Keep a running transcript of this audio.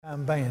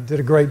Band did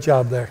a great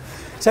job there.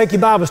 Take your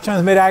Bibles, turn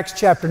with me to Acts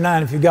chapter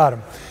 9 if you got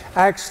them.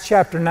 Acts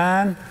chapter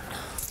 9.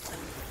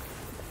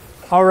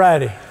 All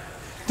righty.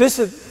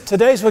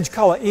 Today's what you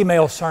call an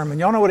email sermon.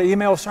 Y'all know what an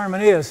email sermon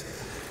is?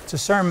 It's a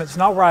sermon. It's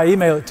not where I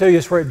email it to you.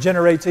 It's where it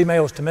generates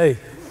emails to me.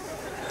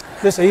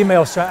 This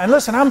email sermon. And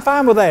listen, I'm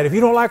fine with that. If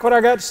you don't like what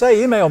I got to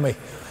say, email me.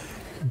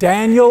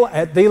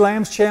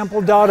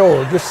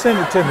 Daniel@thelambschapel.org. Just send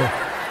it to me.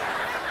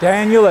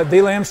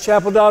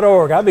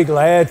 Daniel@thelambschapel.org. I'd be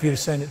glad for you to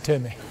send it to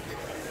me.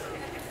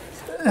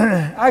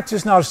 Actually,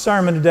 it's not a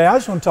sermon today. I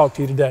just want to talk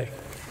to you today.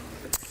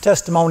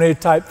 Testimony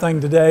type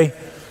thing today.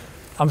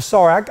 I'm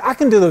sorry, I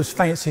can do those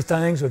fancy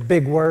things with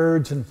big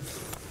words and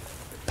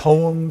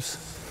poems.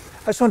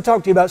 I just want to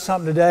talk to you about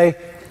something today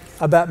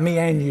about me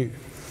and you.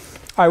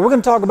 All right, we're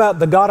going to talk about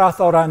the God I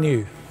thought I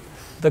knew.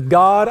 The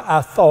God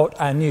I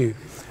thought I knew.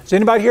 Does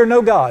anybody here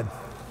know God?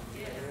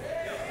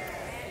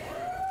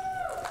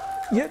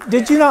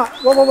 Did you not?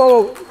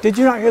 Whoa. Did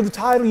you not hear the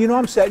title? You know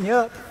I'm setting you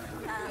up.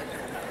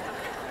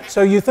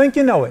 So you think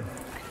you know Him.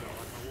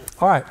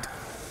 All right.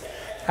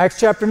 Acts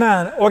chapter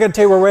 9. Oh, I got to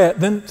tell you where we're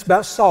at. Then it's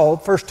about Saul.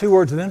 First two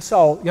words, and then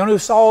Saul. You know who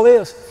Saul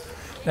is?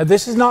 Now,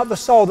 this is not the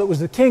Saul that was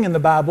the king in the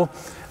Bible.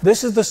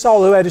 This is the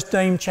Saul who had his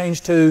name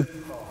changed to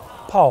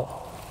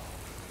Paul.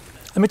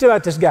 Let me tell you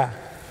about this guy.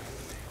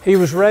 He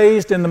was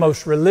raised in the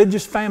most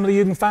religious family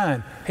you can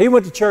find. He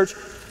went to church.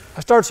 I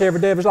started to say every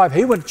day of his life.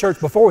 He went to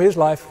church before his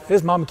life.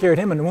 His mama carried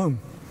him in the womb.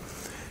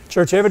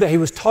 Church every day. He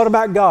was taught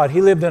about God.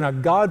 He lived in a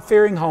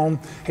God-fearing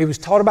home. He was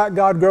taught about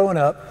God growing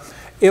up.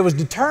 It was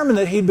determined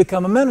that he'd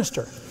become a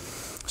minister.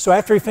 So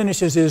after he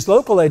finishes his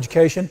local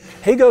education,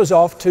 he goes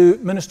off to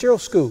ministerial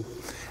school.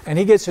 And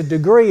he gets a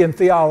degree in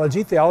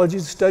theology. Theology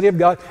is the study of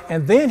God.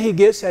 And then he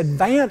gets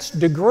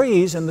advanced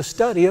degrees in the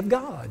study of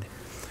God.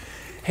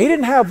 He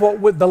didn't have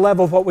the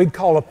level of what we'd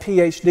call a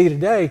PhD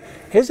today.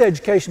 His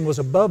education was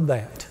above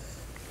that.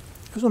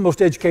 He was one of the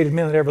most educated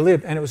men that ever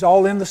lived, and it was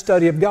all in the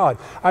study of God.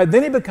 All right,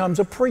 then he becomes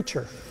a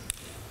preacher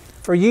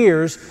for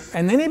years,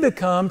 and then he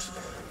becomes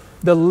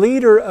the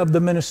leader of the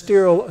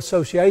ministerial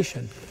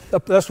association.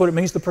 That's what it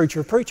means, the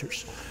preacher of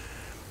preachers.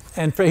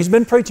 And he's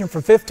been preaching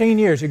for 15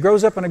 years. He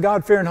grows up in a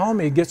God-fearing home.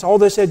 He gets all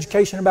this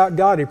education about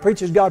God. He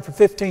preaches God for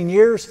 15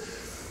 years.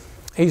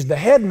 He's the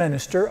head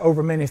minister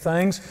over many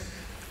things.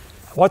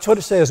 Watch what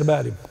it says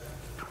about him.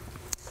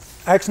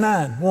 Acts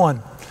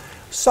 9:1.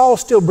 Saul,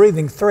 still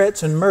breathing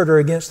threats and murder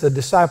against the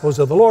disciples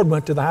of the Lord,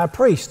 went to the high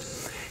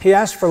priest. He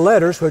asked for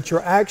letters, which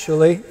are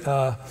actually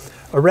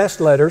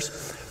arrest letters,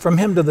 from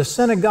him to the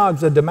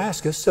synagogues of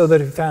Damascus, so that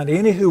if he found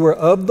any who were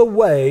of the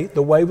way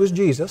was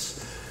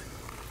Jesus,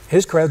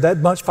 his crowd,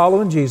 that bunch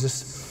following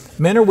Jesus,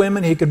 men or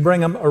women, he could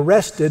bring them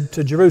arrested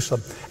to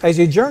Jerusalem. As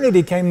he journeyed,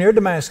 he came near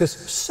Damascus.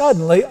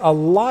 Suddenly, a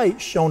light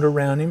shone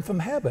around him from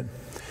heaven.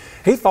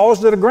 He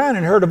falls to the ground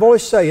and heard a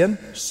voice saying,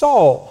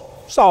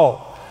 "Saul,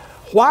 Saul,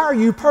 why are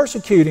you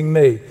persecuting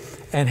me?"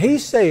 And he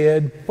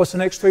said, what's the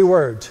next three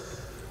words?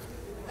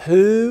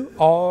 "Who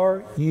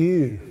are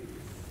you?"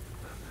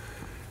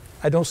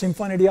 That don't seem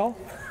funny to y'all?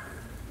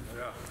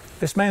 Yeah.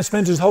 This man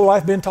spends his whole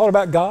life being taught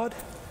about God.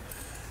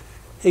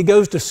 He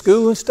goes to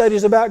school and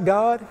studies about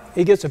God.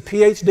 He gets a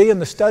PhD in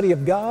the study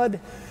of God.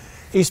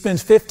 He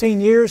spends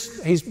 15 years.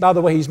 By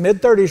the way, he's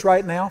mid-30s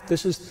right now.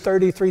 This is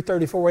 33,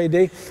 34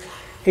 AD.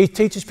 He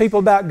teaches people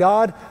about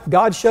God.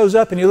 God shows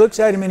up and he looks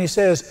at him and he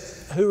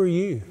says, "Who are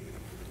you?"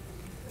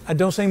 That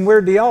don't seem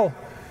weird to y'all?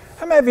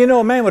 How many of you know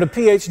a man with a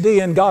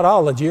PhD in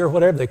Godology or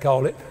whatever they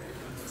call it?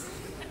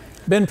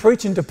 Been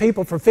preaching to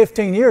people for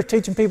 15 years,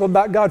 teaching people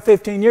about God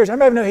 15 years. How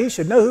many of you know he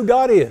should know who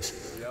God is?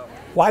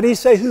 Why did he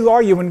say, "Who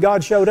are you?" when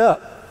God showed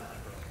up?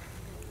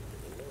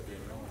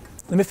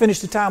 Let me finish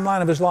the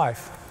timeline of his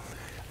life.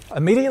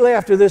 Immediately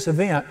after this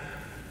event,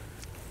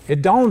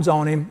 it dawns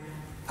on him,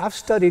 I've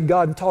studied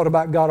God and taught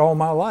about God all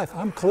my life.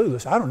 I'm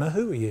clueless. I don't know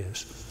who he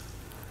is.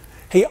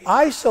 He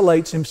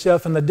isolates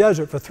himself in the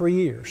desert for 3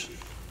 years.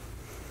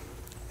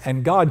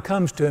 And God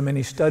comes to him and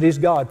he studies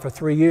God for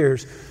 3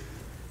 years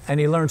and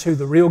he learns who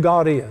the real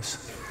God is.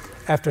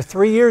 After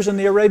 3 years in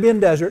the Arabian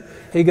desert,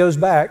 he goes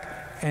back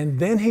and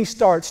then he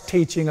starts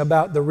teaching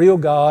about the real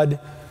God,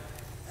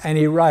 and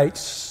he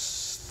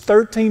writes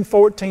 13,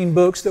 14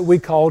 books that we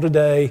call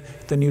today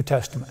the New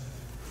Testament.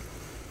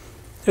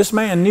 This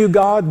man knew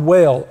God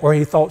well, or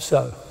he thought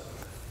so,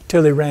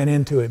 till he ran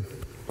into him.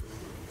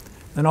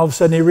 Then all of a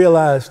sudden he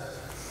realized,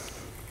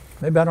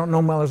 maybe I don't know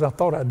him well as I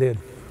thought I did.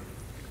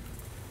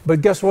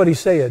 But guess what he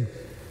said?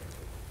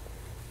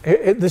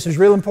 This is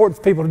real important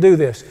for people to do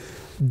this.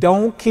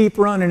 Don't keep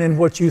running in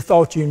what you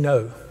thought you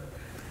know.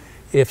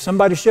 If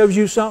somebody shows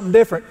you something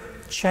different,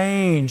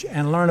 change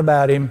and learn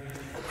about him,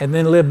 and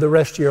then live the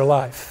rest of your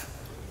life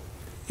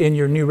in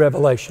your new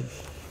revelation.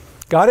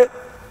 Got it?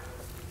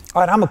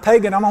 All right, I'm a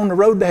pagan. I'm on the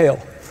road to hell.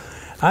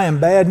 I am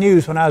bad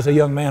news when I was a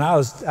young man.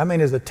 As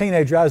a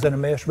teenager, I was in a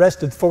mess.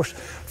 Arrested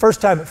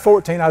first time at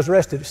 14. I was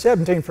arrested at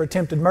 17 for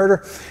attempted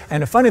murder.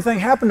 And a funny thing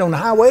happened on the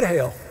highway to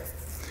hell.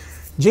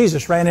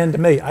 Jesus ran into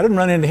me. I didn't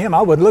run into him.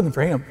 I wasn't looking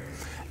for him.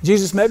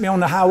 Jesus met me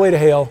on the highway to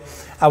hell.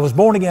 I was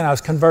born again. I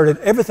was converted.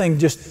 Everything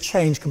just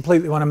changed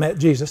completely when I met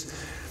Jesus.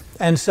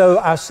 And so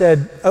I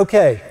said,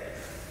 okay,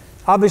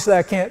 obviously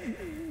I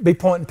can't be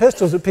pointing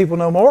pistols at people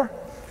no more.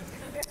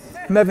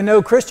 Maybe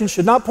no Christians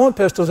should not point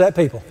pistols at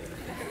people,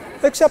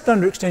 except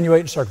under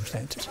extenuating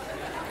circumstances.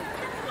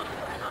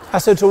 I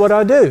said, so what do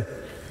I do?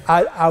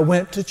 I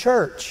went to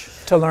church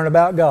to learn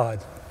about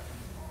God.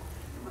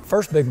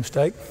 First big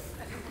mistake.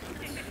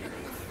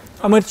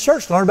 I went to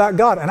church to learn about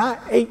God, and I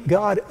ate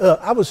God up.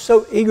 I was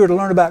so eager to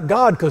learn about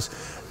God because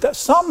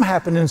something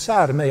happened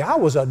inside of me. I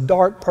was a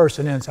dark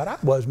person inside. I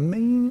was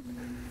mean.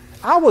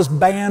 I was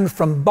banned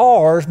from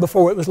bars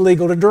before it was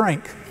legal to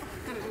drink.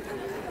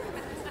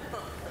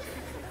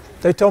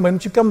 They told me,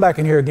 don't you come back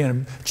in here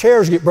again.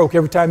 Chairs get broke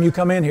every time you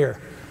come in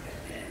here.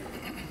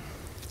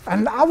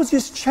 And I was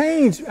just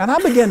changed. And I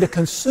began to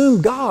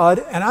consume God,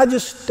 and I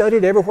just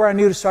studied everywhere I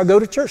knew to. So I go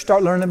to church,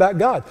 start learning about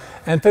God.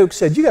 And folks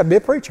said, you got to be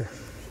a preacher.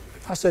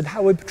 I said,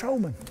 highway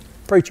patrolman,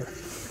 preacher.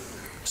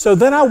 So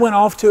then I went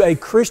off to a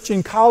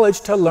Christian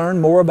college to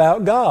learn more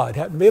about God.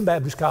 Happened to be a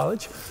Baptist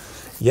college.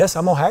 Yes,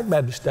 I'm on Hack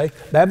Baptist Day,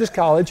 Baptist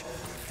college.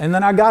 And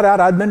then I got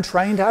out, I'd been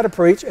trained how to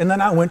preach, and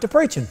then I went to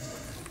preaching.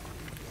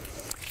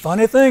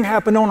 Funny thing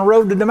happened on the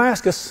road to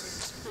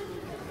Damascus.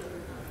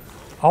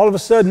 All of a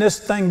sudden, this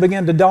thing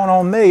began to dawn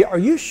on me. Are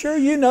you sure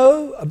you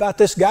know about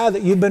this guy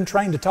that you've been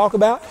trained to talk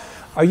about?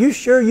 Are you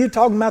sure you're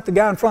talking about the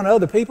guy in front of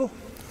other people?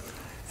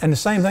 And the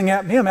same thing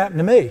happened to him, happened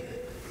to me.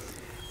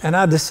 And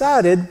I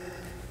decided,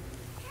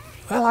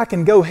 well, I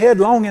can go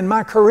headlong in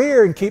my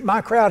career and keep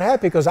my crowd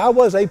happy because I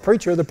was a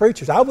preacher of the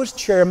preachers. I was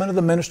chairman of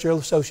the Ministerial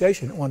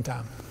Association at one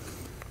time.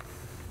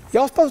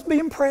 Y'all supposed to be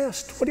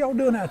impressed. What are y'all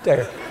doing out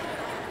there?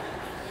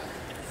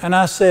 And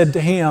I said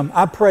to him,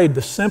 I prayed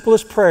the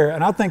simplest prayer,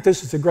 and I think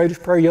this is the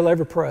greatest prayer you'll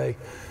ever pray.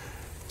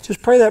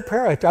 Just pray that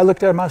prayer. I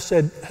looked at him, I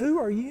said, who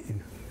are you?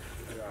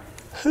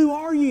 Who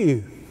are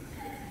you?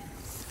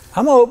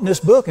 I'm going to open this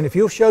book, and if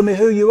you'll show me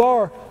who you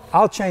are,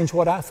 I'll change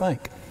what I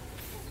think.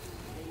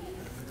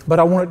 But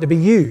I want it to be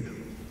you.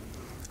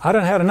 I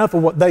done had enough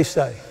of what they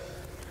say.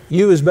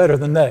 You is better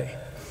than they.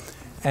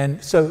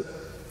 And so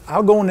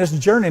I'll go on this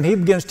journey, and he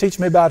begins to teach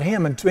me about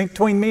him. And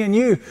between me and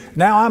you,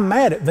 now I'm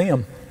mad at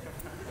them.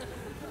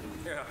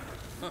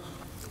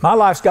 My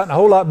life's gotten a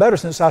whole lot better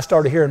since I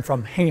started hearing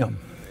from him.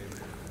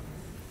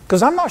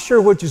 Because I'm not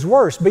sure which is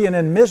worse, being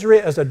in misery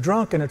as a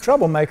drunk and a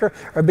troublemaker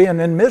or being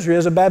in misery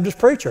as a Baptist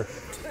preacher.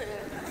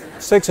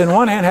 Six in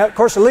one hand. Of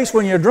course, at least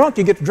when you're drunk,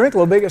 you get to drink a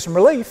little bit, get some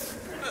relief.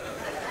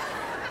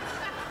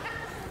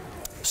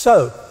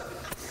 So,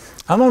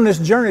 I'm on this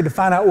journey to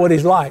find out what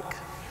he's like.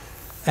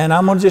 And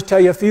I'm going to just tell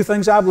you a few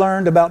things I've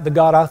learned about the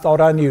God I thought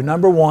I knew.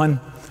 Number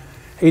one,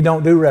 he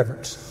don't do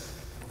reverence.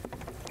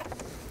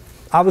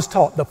 I was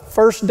taught the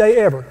first day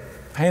ever,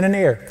 hand in the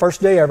air, first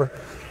day ever,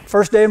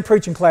 first day in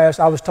preaching class,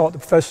 I was taught, the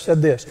professor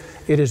said this,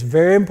 it is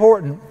very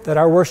important that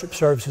our worship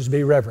services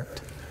be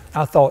reverent.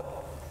 I thought,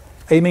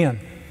 amen.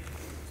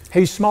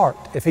 He's smart.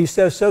 If he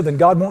says so, then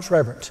God wants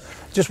reverence.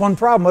 Just one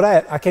problem with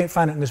that, I can't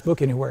find it in this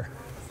book anywhere.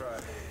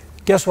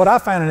 Guess what I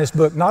found in this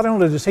book? Not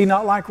only does he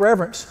not like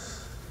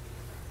reverence,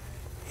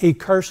 he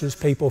curses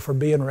people for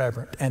being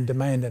reverent and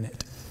demanding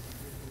it.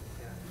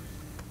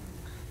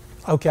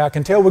 Okay, I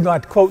can tell we're going to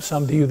have to quote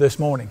some to you this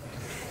morning.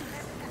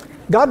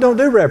 God don't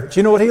do reverence.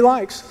 You know what he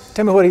likes?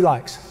 Tell me what he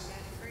likes.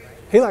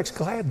 He likes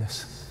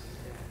gladness.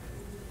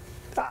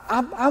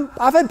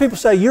 I've had people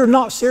say, you're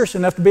not serious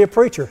enough to be a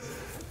preacher.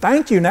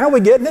 Thank you. Now we're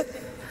getting it.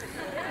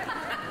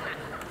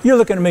 You're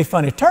looking at me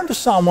funny. Turn to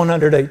Psalm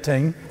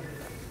 118.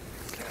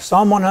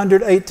 Psalm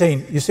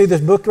 118. You see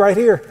this book right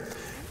here?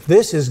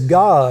 This is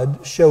God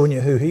showing you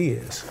who he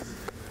is.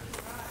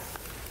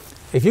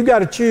 If you've got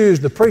to choose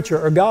the preacher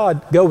or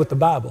God, go with the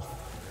Bible.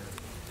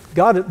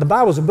 The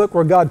Bible's a book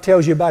where God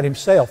tells you about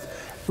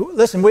himself.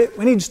 Listen, we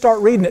need to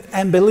start reading it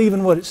and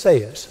believing what it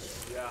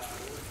says. Yeah.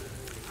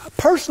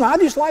 Personally, I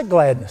just like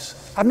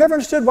gladness. I've never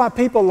understood why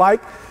people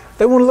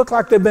they want to look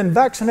like they've been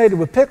vaccinated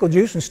with pickle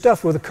juice and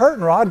stuffed with a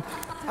curtain rod.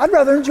 I'd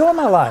rather enjoy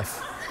my life.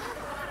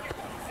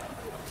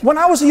 When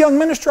I was a young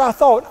minister, I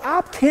thought,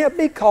 I can't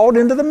be called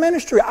into the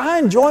ministry. I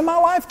enjoy my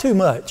life too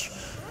much.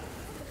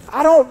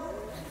 I don't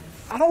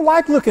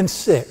like looking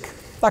sick,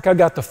 like I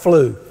got the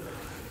flu.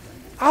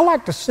 I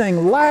like to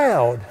sing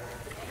loud.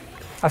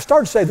 I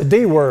started to say the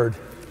D word.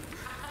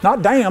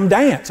 Not damn,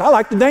 dance. I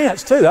like to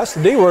dance too. That's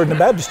the D word in the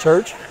Baptist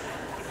church.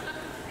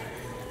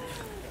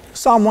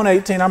 Psalm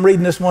 118, I'm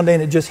reading this one day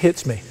and it just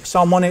hits me.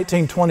 Psalm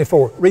 118,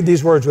 24. Read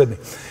these words with me.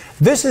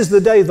 This is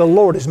the day the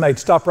Lord has made.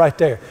 Stop right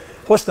there.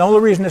 What's the only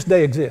reason this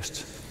day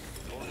exists?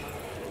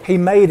 He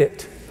made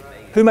it.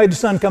 Who made the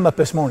sun come up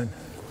this morning?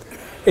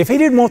 If he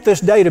didn't want this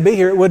day to be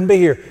here, it wouldn't be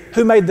here.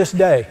 Who made this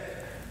day?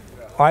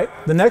 All right,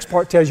 the next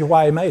part tells you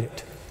why he made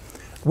it.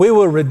 We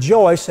will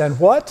rejoice and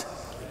what?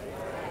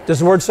 Does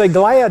the word say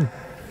glad?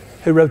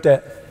 Who wrote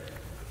that?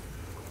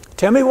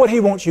 Tell me what he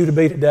wants you to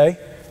be today.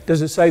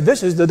 Does it say,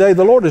 this is the day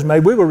the Lord has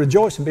made, we will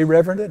rejoice and be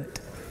reverent in it?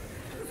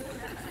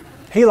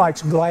 He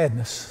likes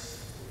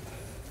gladness.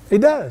 He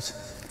does.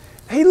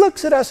 He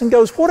looks at us and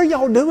goes, what are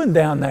y'all doing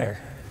down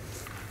there?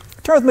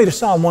 Turn with me to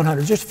Psalm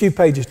 100, just a few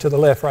pages to the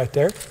left right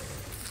there.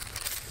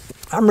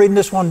 I'm reading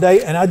this one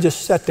day, and I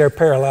just sat there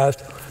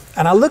paralyzed.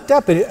 And I looked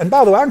up at it, and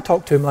by the way, I can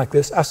talk to him like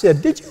this. I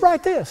said, did you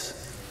write this?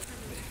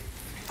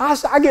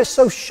 I get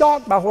so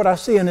shocked by what I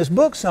see in this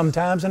book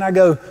sometimes, and I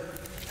go,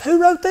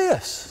 who wrote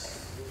this?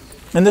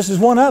 And this is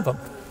one of them.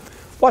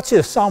 Watch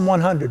this, Psalm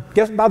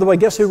 100. By the way,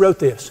 guess who wrote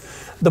this?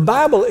 The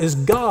Bible is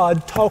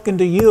God talking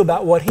to you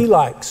about what He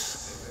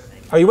likes.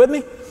 Are you with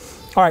me?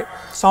 All right,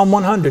 Psalm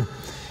 100.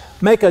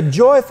 Make a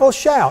joyful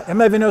shout. And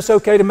maybe you know it's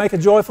okay to make a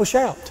joyful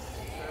shout.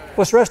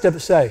 What's the rest of it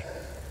say?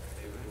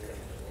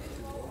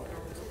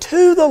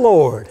 To the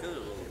Lord.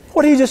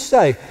 What did He just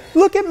say?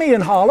 Look at me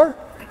and holler.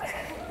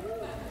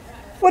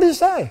 What did He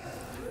say?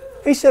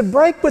 He said,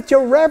 break with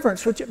your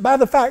reverence. By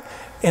the fact,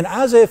 in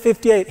Isaiah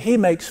 58, He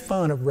makes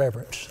fun of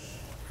reverence.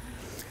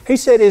 He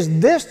said,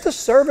 is this the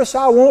service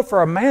I want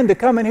for a man to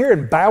come in here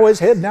and bow his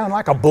head down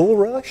like a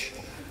bulrush?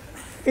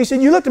 He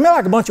said, you look to me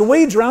like a bunch of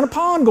weeds around a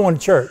pond going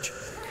to church.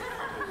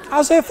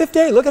 Isaiah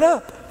 58, look it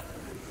up.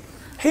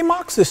 He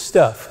mocks this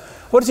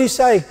stuff. What does He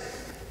say?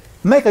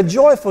 Make a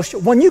joyful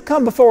shout. When you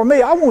come before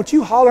me, I want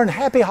you hollering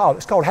happy holler.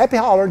 It's called happy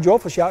holler,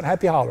 joyful shout, and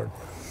happy holler.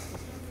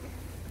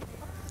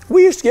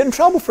 We used to get in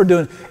trouble for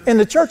doing it. In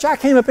the church I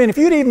came up in, if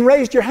you'd even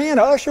raised your hand,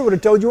 an usher would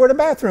have told you where the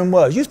bathroom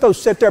was. You're supposed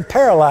to sit there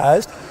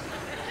paralyzed.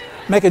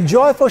 Make a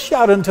joyful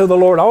shout unto the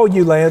Lord, all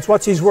you lands.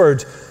 What's these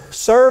words?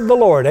 Serve the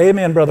Lord.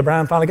 Amen, Brother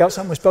Brian. Finally got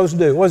something we're supposed to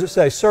do. What does it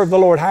say? Serve the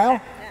Lord how?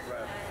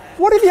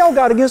 What have y'all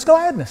got against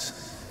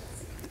gladness?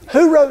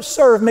 Who wrote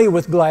serve me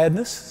with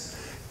gladness?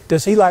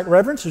 Does He like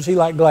reverence or does He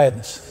like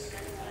gladness?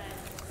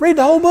 Read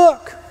the whole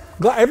book.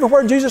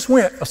 Everywhere Jesus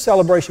went, a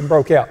celebration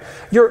broke out.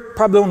 You're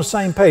probably on the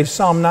same page,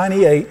 Psalm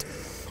 98,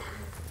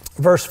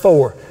 verse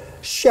 4.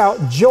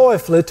 Shout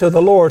joyfully to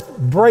the Lord,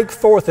 break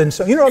forth in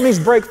song. You know what it means,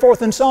 break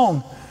forth in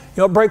song? You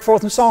know what break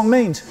forth in song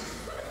means?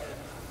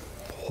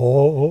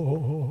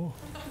 Oh.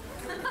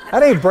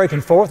 That ain't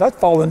breaking forth, that's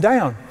falling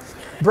down.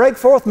 Break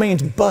forth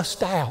means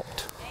bust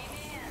out.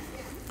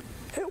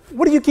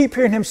 What do you keep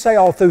hearing Him say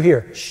all through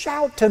here?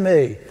 Shout to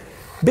me.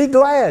 Be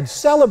glad,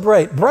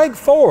 celebrate, break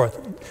forth,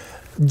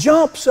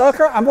 jump,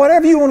 sucker,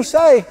 whatever you want to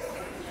say.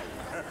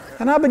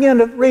 And I began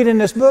to read in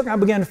this book, and I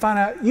began to find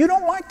out, you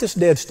don't like this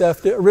dead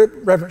stuff,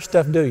 reverent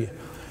stuff, do you?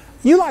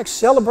 You like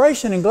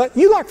celebration and glad.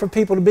 You like for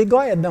people to be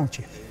glad, don't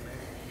you?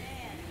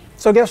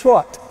 So guess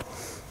what?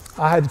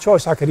 I had the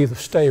choice. I could either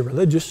stay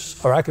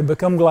religious or I could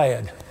become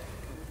glad.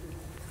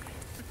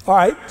 All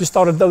right, just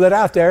thought I'd throw that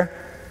out there.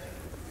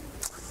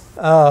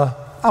 I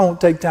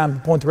won't take time to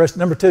point the rest.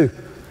 Number 2.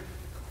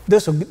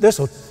 This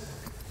will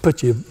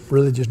put your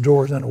religious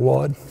drawers in a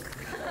wad.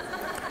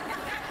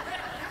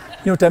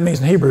 You know what that means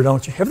in Hebrew,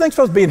 don't you? Everything's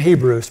supposed to be in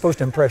Hebrew. It's supposed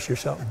to impress you or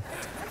something.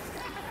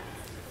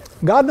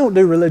 God don't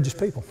do religious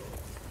people.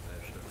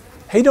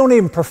 He don't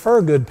even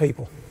prefer good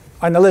people.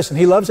 All right, now listen,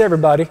 He loves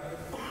everybody.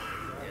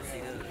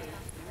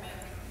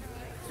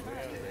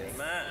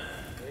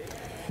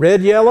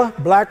 Red, yellow,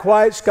 black,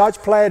 white, Scotch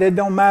plaid, it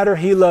don't matter.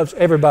 He loves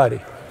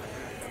everybody.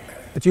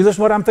 But you listen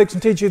to what I'm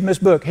fixing to teach you in this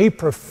book. He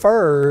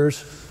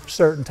prefers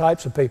certain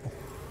types of people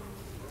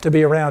to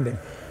be around Him.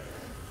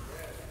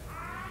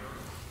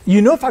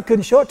 You know, if I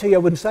couldn't show it to you, I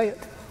wouldn't say it.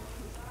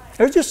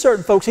 There's just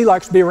certain folks He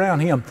likes to be around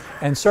Him,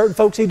 and certain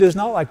folks He does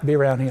not like to be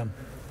around Him.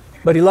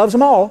 But He loves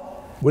them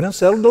all. We done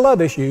settled the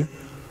love issue.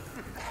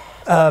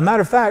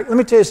 Matter of fact, let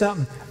me tell you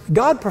something.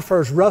 God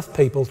prefers rough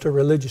people to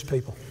religious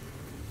people.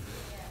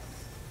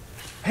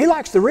 He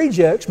likes the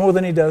rejects more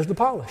than He does the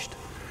polished.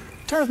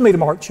 Turn with me to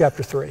Mark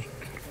chapter 3.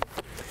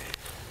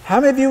 How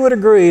many of you would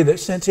agree that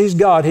since He's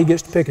God, He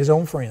gets to pick His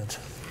own friends?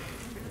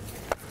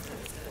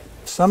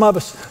 Some of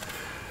us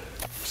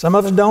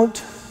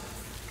don't.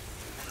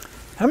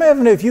 How many of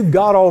you know if you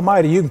God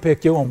Almighty, you can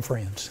pick your own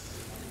friends?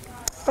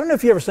 I don't know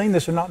if you've ever seen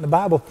this or not in the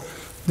Bible.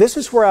 This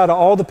is where out of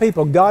all the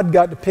people, God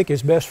got to pick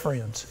His best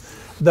friends,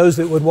 those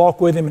that would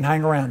walk with Him and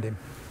hang around Him.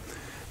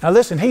 Now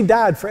listen, He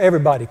died for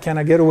everybody. Can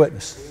I get a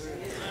witness?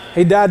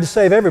 He died to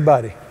save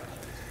everybody.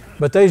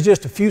 But there's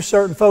just a few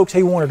certain folks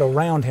He wanted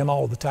around Him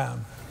all the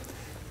time.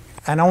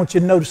 And I want you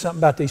to notice something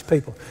about these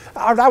people.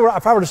 If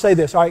I were to say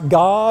this, all right,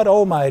 God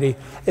Almighty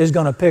is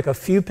going to pick a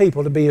few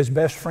people to be His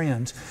best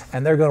friends,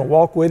 and they're going to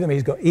walk with Him,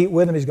 He's going to eat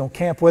with them, He's going to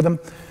camp with them.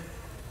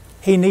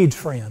 He needs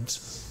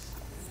friends.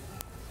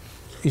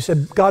 You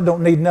said, God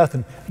don't need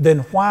nothing. Then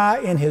why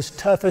in His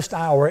toughest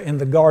hour in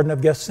the Garden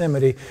of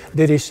Gethsemane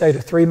did He say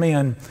to 3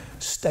 men,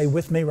 stay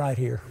with me right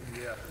here.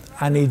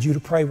 I need you to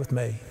pray with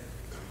me.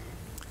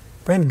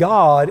 Friend,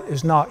 God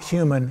is not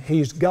human.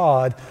 He's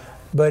God,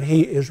 but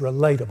He is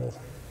relatable.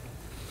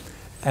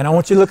 And I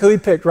want you to look who He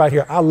picked right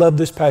here. I love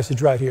this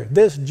passage right here.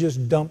 This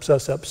just dumps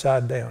us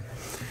upside down.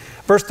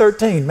 Verse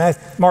 13,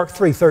 Mark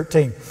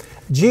 3:13.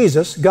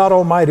 Jesus, God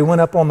Almighty,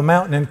 went up on the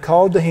mountain and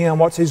called to Him,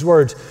 what's His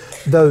words?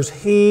 Those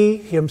He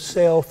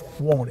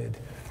Himself wanted.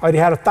 All right, He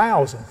had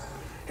 1,000.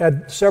 He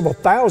had several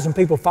thousand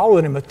people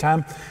following Him at the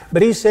time.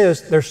 But He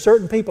says, there's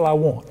certain people I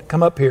want.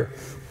 Come up here.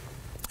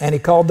 And He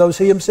called those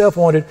He Himself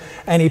wanted.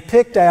 And He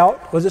picked out,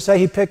 what does it say?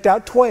 He picked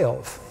out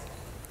 12.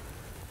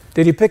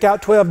 Did He pick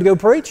out 12 to go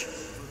preach?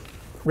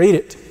 Read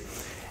it.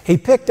 He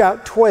picked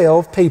out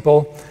 12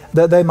 people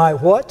that they might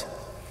what?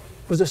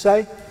 What does it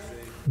say?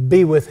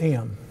 Be with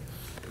him.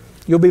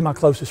 You'll be my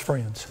closest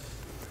friends.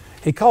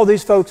 He called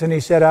these folks and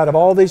he said, out of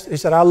all these, he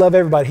said, I love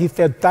everybody. He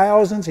fed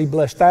thousands, he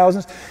blessed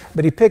thousands,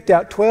 but he picked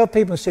out 12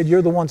 people and said,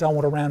 you're the ones I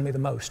want around me the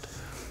most.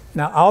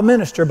 Now, I'll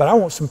minister, but I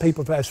want some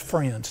people as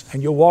friends,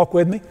 and you'll walk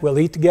with me, we'll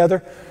eat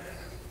together.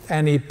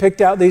 And he picked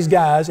out these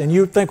guys, and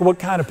you think what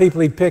kind of people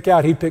he'd pick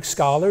out. He'd pick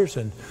scholars,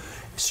 and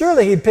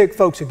surely he'd pick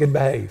folks that could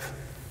behave.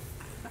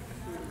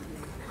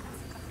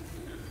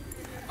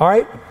 All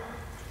right,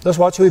 let's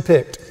watch who he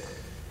picked.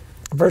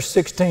 Verse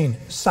 16,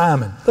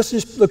 Simon. Let's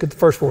just look at the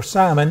first four.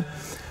 Simon.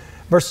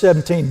 Verse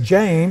 17,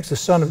 James, the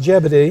son of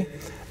Zebedee,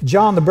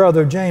 John, the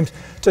brother of James,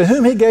 to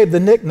whom he gave the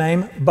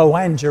nickname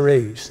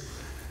Boanerges.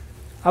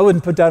 I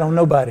wouldn't put that on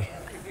nobody.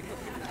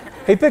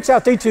 He picks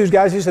out these two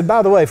guys. He said,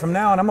 by the way, from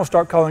now on, I'm going to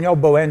start calling y'all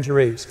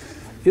Boanerges.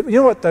 You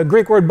know what the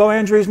Greek word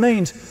Boanerges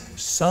means?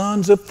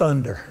 Sons of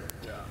thunder.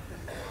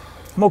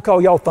 I'm going to call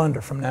y'all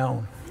thunder from now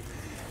on.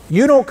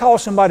 You don't call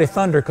somebody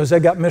thunder because they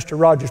got Mr.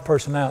 Rogers'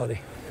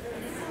 personality.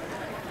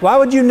 Why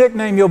would you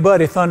nickname your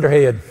buddy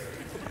Thunderhead?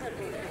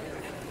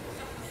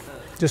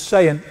 Just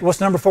saying.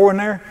 What's number 4 in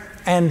there?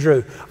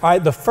 Andrew. All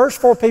right, the first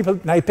 4 people,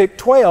 now he picked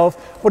 12.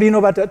 What do you know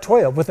about that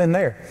 12 within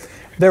there?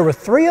 There were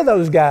 3 of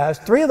those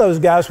guys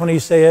when he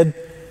said,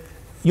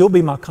 you'll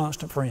be my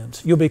constant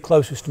friends. You'll be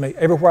closest to me.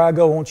 Everywhere I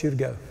go, I want you to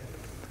go.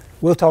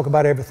 We'll talk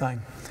about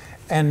everything.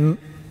 And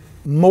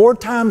more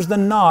times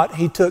than not,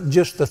 he took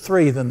just the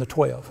 3 than the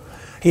 12.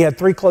 He had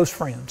 3 close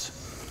friends.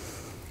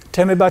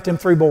 Tell me about them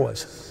 3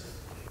 boys.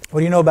 What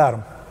do you know about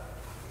them?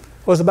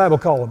 What does the Bible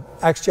call them?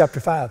 Acts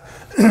chapter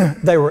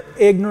 5. They were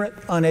ignorant,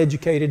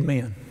 uneducated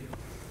men.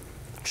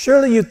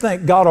 Surely you'd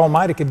think God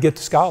Almighty could get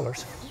the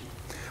scholars.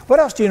 What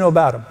else do you know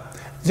about them?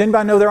 Does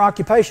anybody know their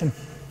occupation?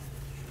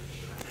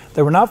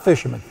 They were not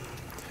fishermen.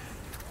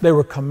 They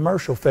were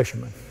commercial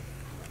fishermen.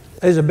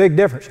 There's a big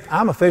difference.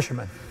 I'm a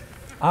fisherman.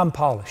 I'm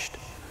polished.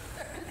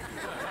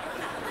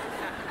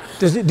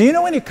 Do you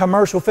know any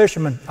commercial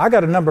fishermen? I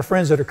got a number of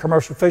friends that are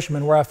commercial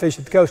fishermen where I fish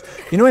at the coast.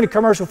 You know any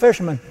commercial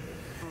fishermen?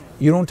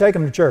 You don't take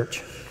them to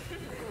church.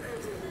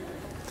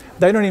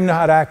 They don't even know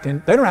how to act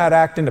in. They don't know how to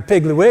act in the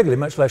Piggly Wiggly,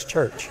 much less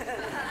church.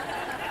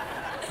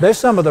 They're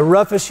some of the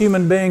roughest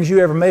human beings you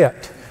ever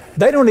met.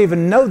 They don't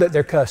even know that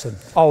they're cussing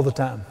all the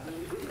time.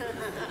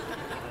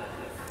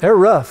 They're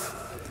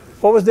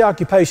rough. What was the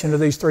occupation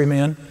of these 3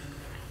 men?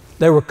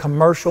 They were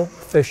commercial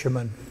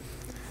fishermen.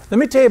 Let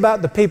me tell you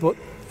about the people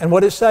and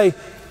what it say.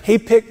 He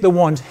picked the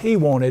ones he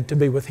wanted to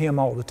be with him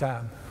all the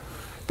time.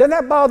 Doesn't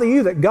that bother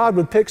you that God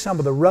would pick some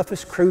of the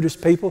roughest,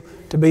 crudest people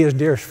to be his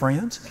dearest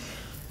friends?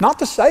 Not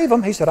to save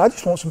them. He said, I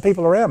just want some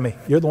people around me.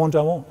 You're the ones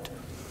I want.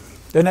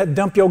 Doesn't that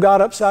dump your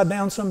God upside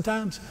down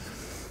sometimes?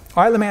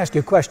 All right, let me ask you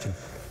a question.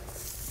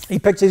 He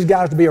picks these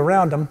guys to be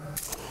around him.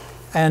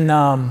 And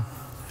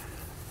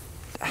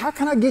how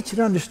can I get you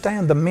to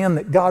understand the men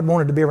that God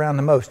wanted to be around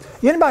the most?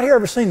 Anybody here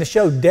ever seen the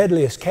show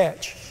Deadliest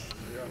Catch?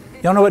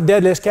 Y'all know what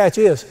Deadliest Catch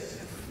is?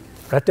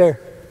 Right there.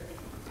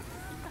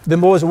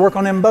 Them boys that work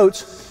on them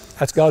boats,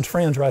 that's God's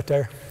friends right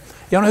there.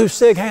 Y'all know who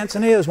Sig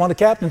Hansen is, one of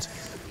the captains?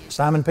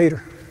 Simon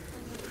Peter.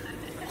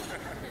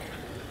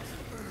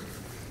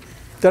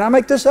 Did I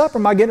make this up or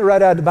am I getting it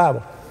right out of the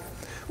Bible?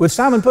 Would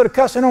Simon put a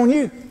cussing on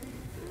you?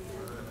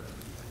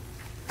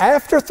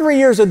 After 3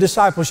 years of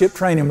discipleship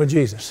training with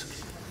Jesus,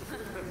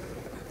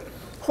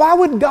 why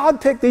would God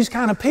pick these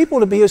kind of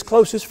people to be his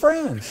closest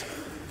friends?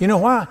 You know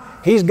why?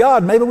 He's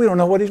God. Maybe we don't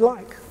know what he's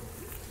like.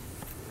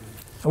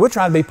 And we're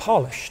trying to be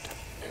polished.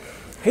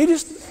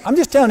 I'm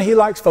just telling you, he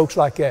likes folks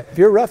like that. If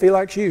you're rough, he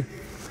likes you.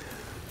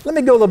 Let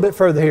me go a little bit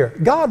further here.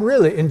 God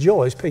really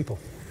enjoys people.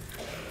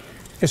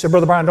 You say,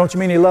 Brother Brian, don't you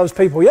mean he loves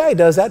people? Yeah, he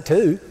does that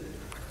too.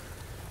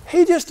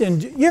 You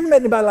ever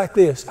met anybody like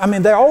this? I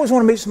mean, they always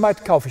want to meet somebody at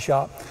the coffee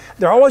shop.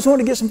 They always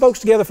want to get some folks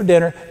together for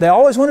dinner. They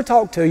always want to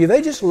talk to you.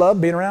 They just love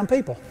being around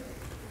people.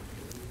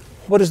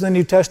 What does the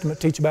New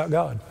Testament teach about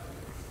God?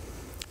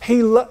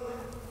 How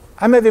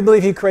many of you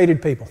believe he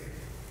created people?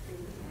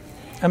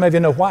 How many of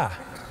you know why?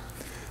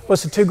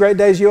 What's the 2 great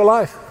days of your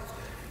life?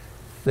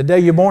 The day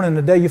you're born and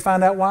the day you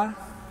find out why?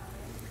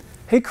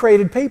 He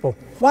created people.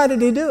 Why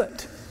did he do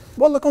it?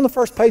 Well, look on the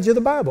first page of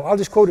the Bible. I'll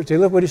just quote it to you.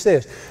 Look what he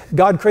says.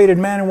 God created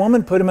man and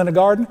woman, put them in a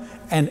garden,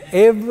 and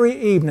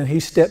every evening he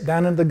stepped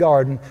down into the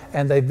garden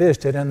and they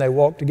visited and they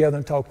walked together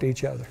and talked to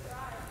each other.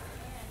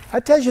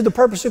 That tells you the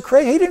purpose of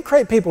creation. He didn't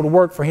create people to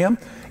work for him.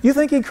 You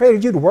think he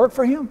created you to work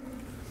for him?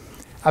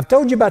 I've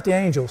told you about the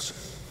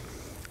angels.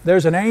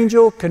 There's an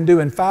angel can do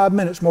in 5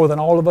 minutes more than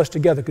all of us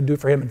together could do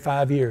for him in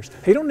 5 years.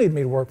 He don't need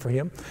me to work for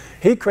him.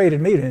 He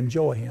created me to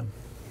enjoy him.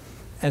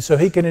 And so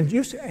he can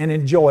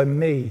enjoy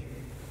me.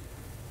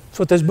 That's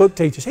what this book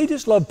teaches. He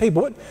just loved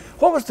people.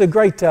 What was the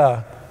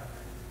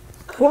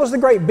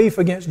great beef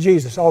against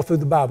Jesus all through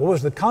the Bible? What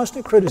was the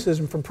constant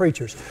criticism from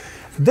preachers?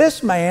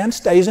 This man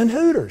stays in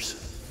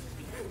Hooters.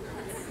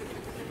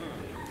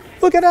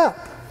 Look it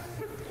up.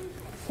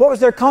 What was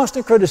their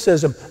constant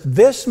criticism?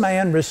 This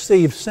man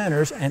receives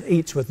sinners and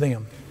eats with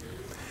them.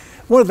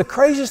 One of the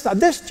craziest things,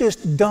 this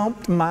just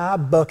dumped my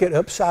bucket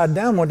upside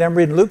down one day. I'm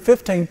reading Luke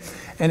 15,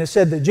 and it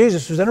said that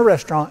Jesus was in a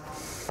restaurant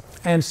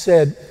and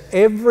said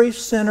every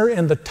sinner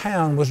in the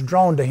town was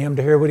drawn to him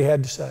to hear what he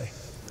had to say.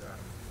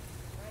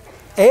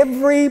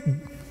 Every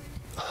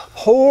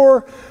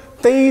whore,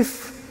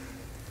 thief,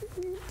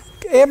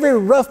 every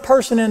rough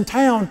person in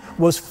town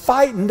was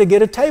fighting to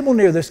get a table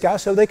near this guy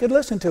so they could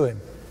listen to him.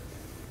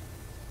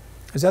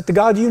 Is that the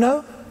God you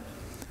know?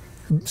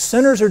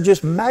 Sinners are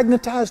just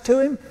magnetized to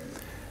him.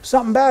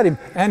 Something about him.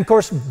 And of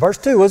course, verse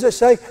 2, what does it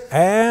say?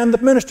 And the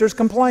ministers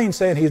complained,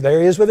 saying,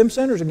 there he is with them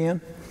sinners again.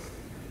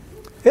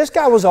 This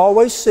guy was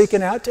always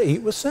seeking out to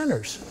eat with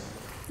sinners.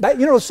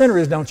 You know what a sinner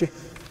is, don't you?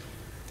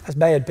 That's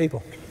bad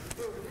people.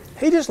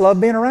 He just loved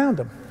being around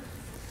them.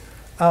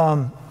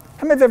 How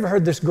many have ever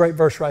heard this great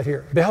verse right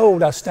here?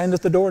 Behold, I stand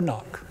at the door and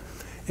knock.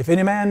 If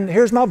any man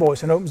hears my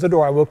voice and opens the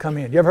door, I will come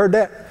in. You ever heard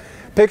that?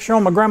 Picture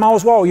on my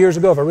grandma's wall years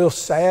ago of a real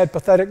sad,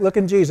 pathetic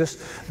looking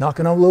Jesus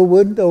knocking on a little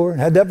wooden door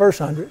and had that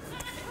verse under it.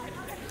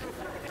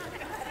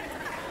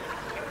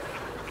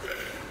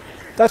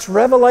 That's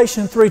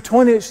Revelation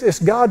 3:20. It's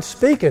God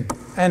speaking.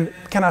 And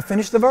can I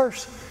finish the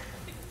verse?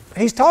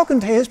 He's talking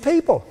to his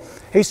people.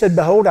 He said,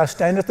 behold, I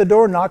stand at the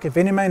door and knock. If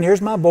any man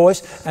hears my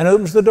voice and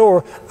opens the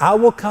door, I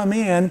will come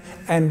in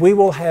and we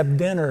will have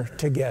dinner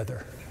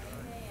together.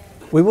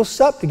 We will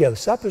sup together.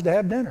 Sup is to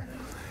have dinner.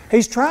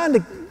 He's trying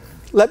to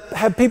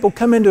have people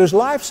come into his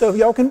life so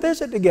y'all can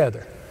visit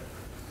together.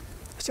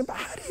 I said,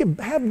 how do you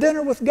have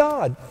dinner with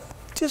God?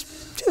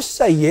 Just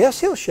say yes.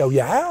 He'll show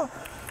you how.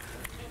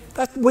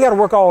 We got to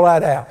work all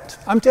that out.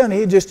 I'm telling you,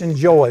 he just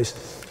enjoys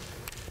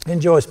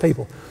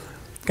people.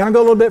 Can I go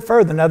a little bit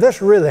further? Now, this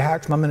really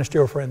hacks my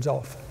ministerial friends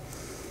off.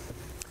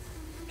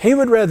 He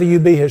would rather you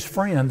be his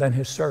friend than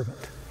his servant.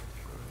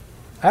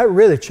 That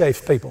really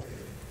chafes people.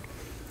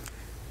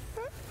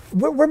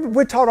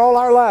 We're taught all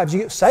our lives, you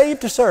get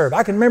saved to serve.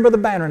 I can remember the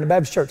banner in the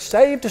Baptist church,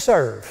 saved to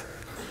serve.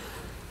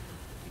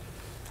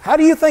 How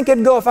do you think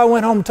it'd go if I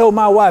went home and told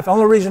my wife, the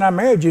only reason I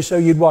married you so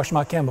you'd wash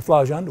my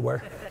camouflage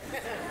underwear?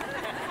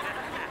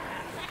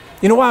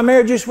 You know why I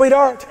married you,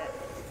 sweetheart?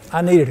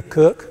 I needed a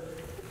cook.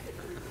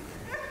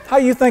 How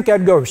do you think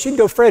I'd go? She'd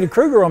go Freddy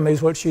Krueger on me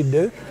is what she'd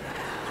do.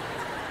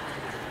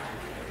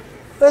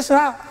 Listen,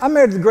 I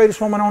married the greatest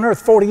woman on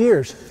earth, 40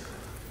 years.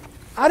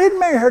 I didn't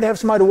marry her to have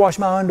somebody to wash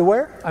my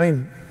underwear. I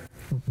mean,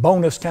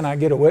 bonus, can I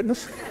get a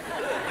witness?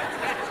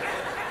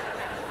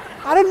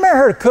 I didn't marry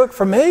her to cook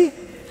for me.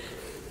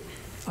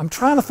 I'm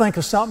trying to think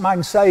of something I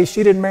can say.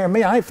 She didn't marry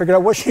me. I ain't figured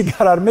out what she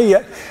got out of me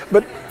yet.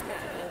 But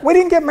we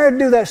didn't get married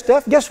to do that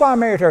stuff. Guess why I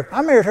married her?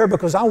 I married her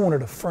because I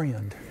wanted a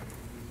friend.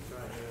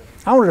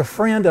 I wanted a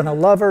friend and a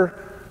lover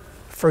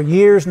for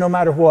years, no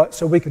matter what,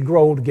 so we could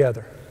grow old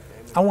together.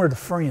 I wanted a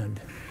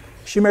friend.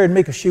 She married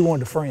me because she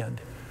wanted a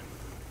friend.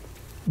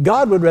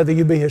 God would rather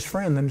you be his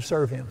friend than to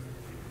serve him.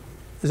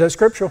 Is that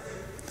scriptural?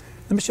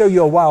 Let me show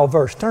you a wild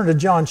verse. Turn to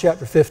John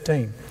chapter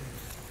 15.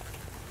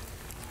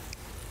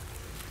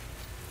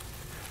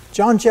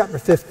 John chapter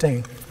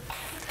 15. Does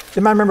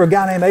anybody remember a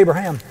guy named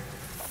Abraham?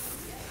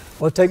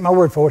 Well, take my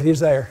word for it, he's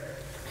there.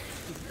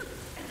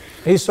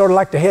 He's sort of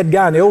like the head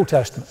guy in the Old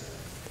Testament.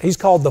 He's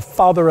called the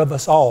father of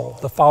us all,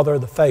 the father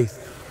of the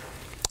faith.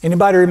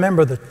 Anybody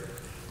remember the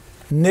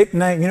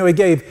nickname? You know, he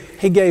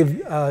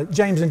gave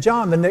James and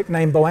John the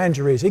nickname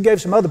Boanerges. He gave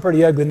some other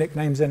pretty ugly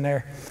nicknames in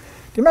there.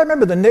 Do you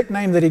remember the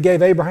nickname that he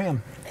gave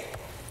Abraham?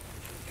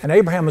 And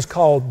Abraham was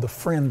called the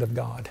friend of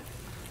God.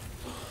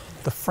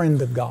 The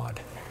friend of God.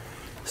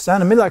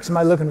 Sounded to me like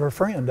somebody looking for a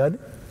friend, doesn't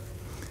it?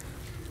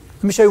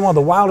 Let me show you one of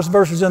the wildest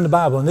verses in the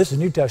Bible, and this is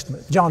New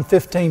Testament. John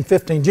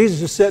 15:15.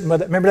 Jesus is sitting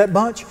with it. Remember that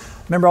bunch?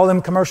 Remember all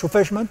them commercial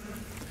fishermen?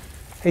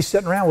 He's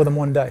sitting around with them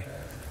one day.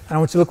 And I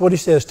want you to look what he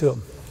says to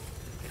them.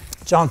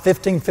 John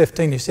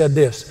 15:15, he said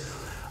this,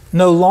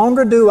 no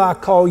longer do I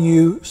call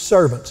you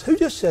servants. Who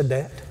just said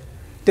that?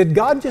 Did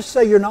God just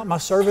say you're not my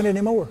servant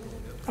anymore?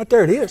 Right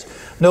there it is.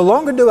 No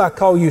longer do I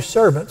call you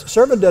servants. A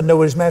servant doesn't know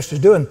what his master's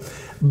doing.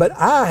 But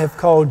I have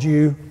called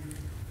you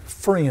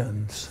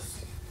friends.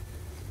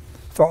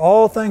 For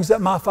all things that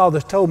my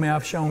Father's told me,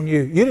 I've shown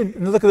you. You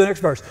didn't, look at the next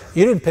verse.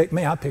 You didn't pick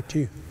me, I picked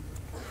you.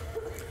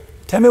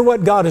 Tell me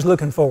what God is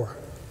looking for.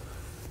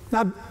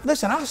 Now,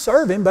 listen, I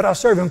serve him, but I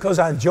serve him because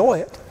I enjoy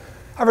it.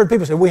 I've heard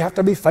people say, we have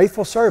to be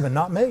faithful serving,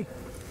 not me.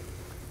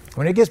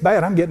 When it gets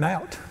bad, I'm getting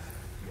out.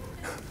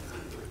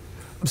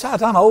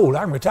 Besides, I'm old,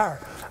 I can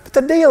retire. But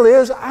the deal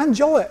is, I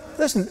enjoy it.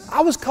 Listen,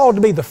 I was called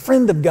to be the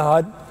friend of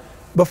God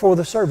before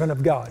the servant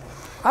of God.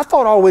 I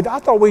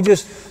thought we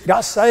just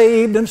got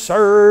saved and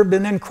served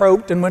and then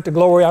croaked and went to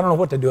glory. I don't know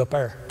what to do up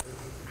there.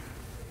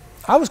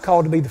 I was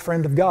called to be the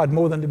friend of God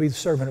more than to be the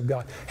servant of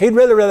God. He'd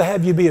rather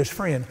have you be his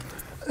friend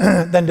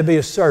than to be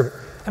his servant.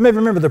 How many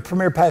remember the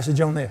premier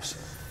passage on this?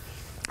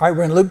 All right,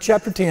 we're in Luke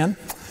chapter 10.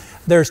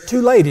 There's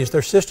two ladies.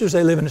 They're sisters.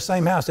 They live in the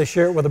same house. They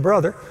share it with a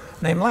brother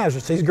named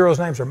Lazarus. These girls'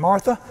 names are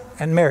Martha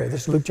and Mary.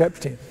 This is Luke chapter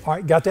 10. All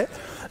right, got that?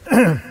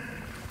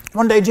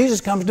 One day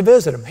Jesus comes to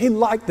visit them. He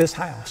liked this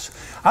house.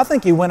 I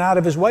think he went out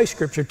of his way,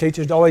 Scripture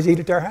teaches, to always eat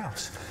at their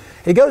house.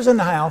 He goes in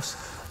the house.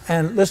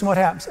 And listen what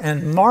happens.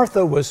 And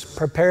Martha was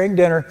preparing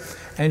dinner,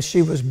 and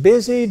she was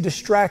busy,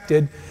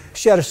 distracted.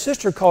 She had a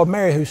sister called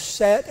Mary who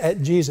sat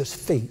at Jesus'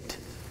 feet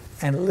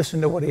and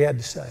listened to what he had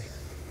to say.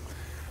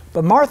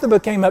 But Martha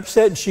became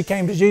upset, and she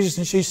came to Jesus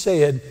and she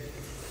said,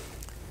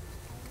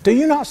 do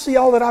you not see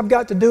all that I've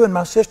got to do, and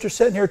my sister's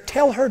sitting here?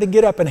 Tell her to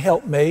get up and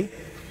help me.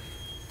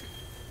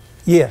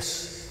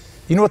 Yes.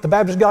 You know what the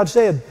Baptist God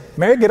said?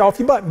 Mary, get off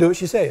your butt and do what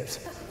she says.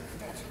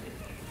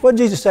 What did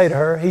Jesus say to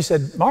her? He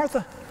said,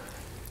 Martha,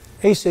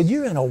 he said,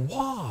 you're in a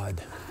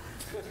wad.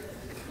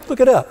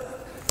 Look it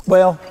up.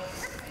 Well,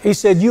 he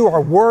said, you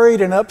are worried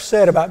and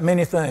upset about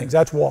many things.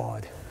 That's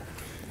wad.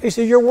 He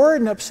said, you're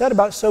worried and upset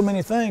about so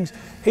many things.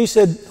 He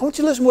said, I want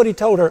you to listen to what he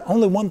told her.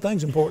 Only one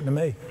thing's important to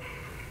me.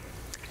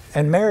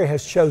 And Mary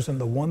has chosen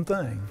the one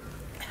thing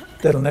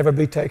that'll never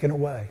be taken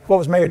away. What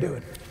was Mary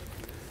doing?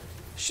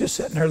 She's just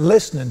sitting there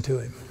listening to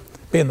him,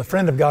 being the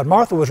friend of God.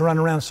 Martha was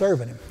running around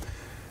serving him.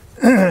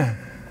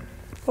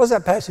 What does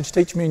that passage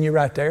teach me and you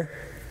right there?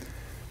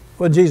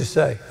 What did Jesus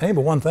say? Ain't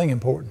but one thing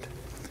important.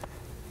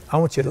 I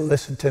want you to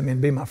listen to me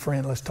and be my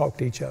friend. Let's talk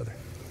to each other.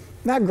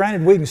 Now,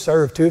 granted, we can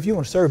serve too. If you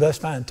want to serve, that's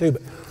fine too.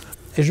 But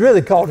He's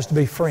really called us to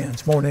be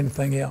friends more than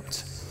anything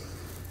else.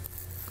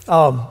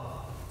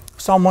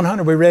 Psalm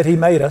 100, we read, He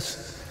made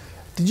us.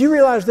 Did you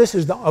realize this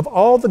is of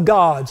all the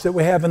gods that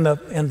we have in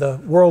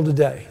the world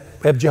today?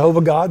 We have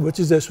Jehovah God,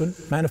 which is this one,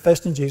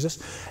 manifest in Jesus.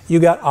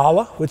 You got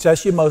Allah, which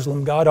that's your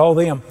Muslim God, all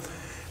them.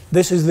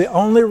 This is the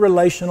only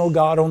relational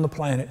God on the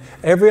planet.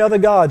 Every other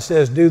God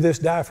says, do this,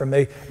 die for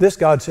me. This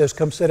God says,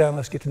 come sit down,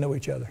 let's get to know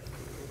each other.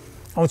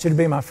 I want you to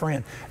be my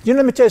friend.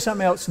 Let me tell you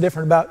something else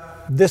different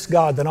about this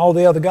God than all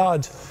the other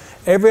gods.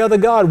 Every other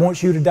God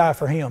wants you to die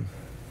for him.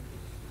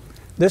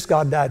 This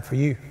God died for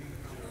you.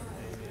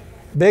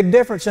 Big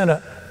difference in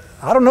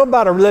I don't know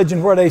about a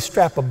religion where they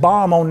strap a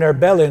bomb on their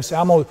belly and say,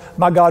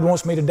 my God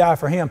wants me to die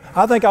for him.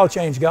 I think I'll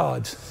change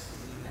gods.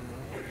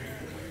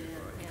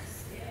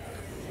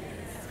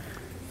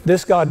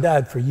 This God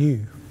died for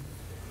you.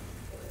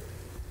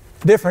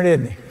 Different,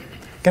 isn't he?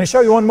 Can I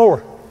show you one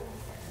more?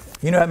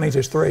 You know that means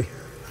there's three.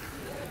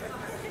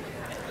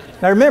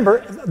 Now remember,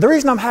 the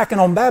reason I'm hacking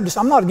on Baptists,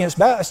 I'm not against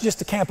Baptists, it's just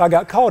the camp I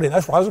got caught in.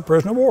 That's why I was a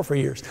prisoner of war for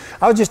years.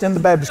 I was just in the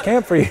Baptist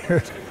camp for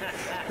years.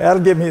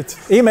 That'll give me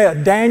its email,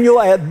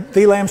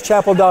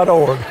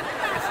 daniel@thelambschapel.org.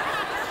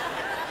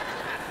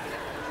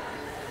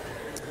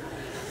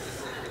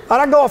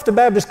 I go off to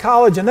Baptist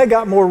college and they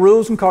got more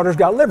rules than Carter's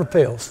got liver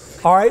pills.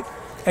 All right?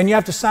 And you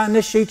have to sign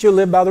this sheet, you'll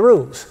live by the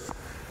rules.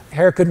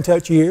 Hair couldn't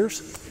touch your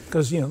ears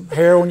because,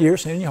 hair on your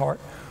ears, sin in your heart.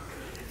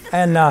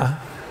 And a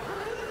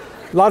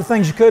lot of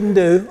things you couldn't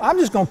do. I'm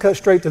just going to cut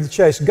straight to the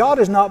chase. God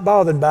is not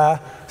bothered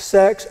by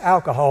sex,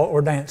 alcohol,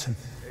 or dancing.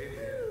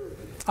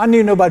 I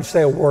knew nobody'd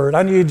say a word.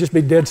 I knew you'd just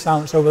be dead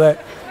silence over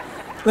that.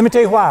 Let me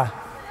tell you why.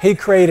 He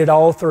created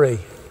all three.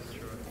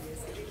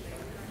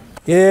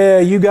 Yeah,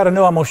 you got to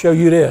know I'm going to show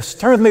you this.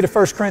 Turn with me to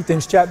 1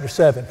 Corinthians chapter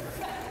 7.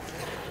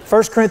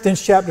 1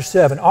 Corinthians chapter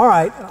 7. All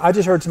right, I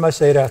just heard somebody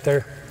say it out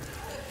there.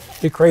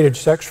 He created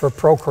sex for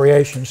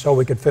procreation so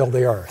we could fill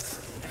the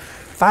earth.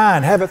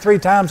 Fine, have it 3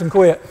 times and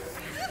quit.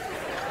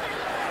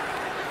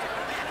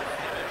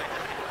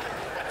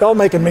 Don't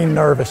make me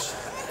nervous.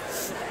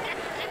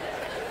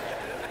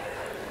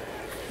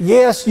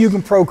 Yes, you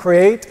can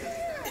procreate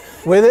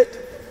with it.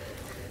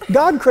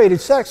 God created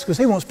sex because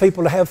He wants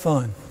people to have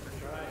fun.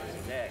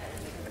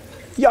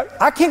 Yeah,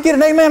 I can't get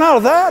an amen out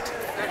of that.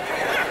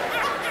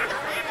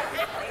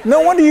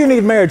 No wonder you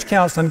need marriage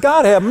counseling.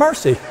 God have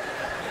mercy.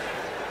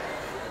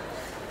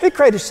 He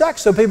created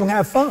sex so people can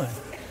have fun.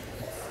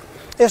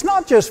 It's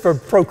not just for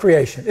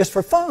procreation, it's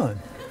for fun.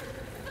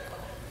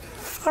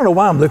 I don't know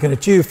why I'm looking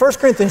at you. 1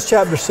 Corinthians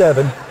chapter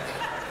 7.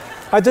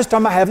 I just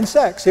talking about having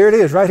sex. Here it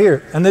is, right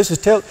here. And this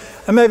is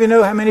I maybe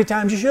know how many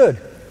times you should.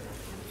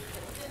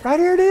 Right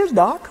here it is,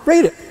 Doc.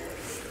 Read it.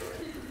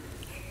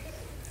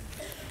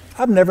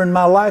 I've never in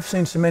my life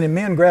seen so many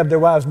men grab their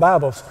wives'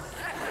 Bibles.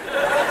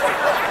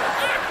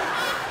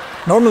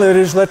 Normally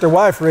they just let their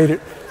wife read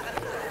it.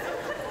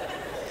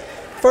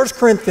 1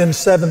 Corinthians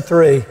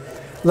 7:3.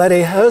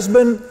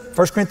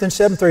 1 Corinthians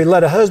 7:3.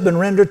 Let a husband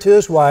render to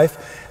his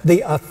wife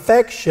the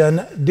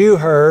affection due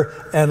her,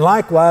 and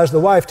likewise the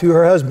wife to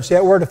her husband. See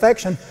that word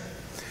affection?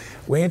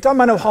 We ain't talking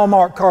about no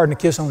Hallmark card and a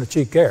kiss on the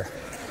cheek there.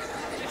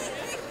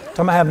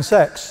 Talking about having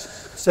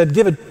sex. Said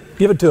give it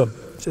to them.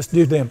 Just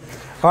do them.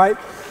 All right.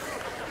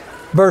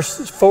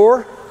 Verse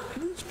 4.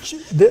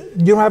 You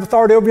don't have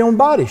authority over your own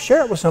body.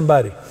 Share it with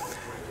somebody.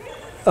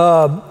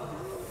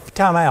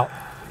 Time out.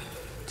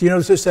 Do you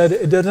notice it said,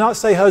 it does not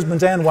say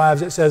husbands and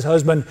wives, it says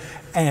husband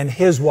and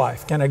his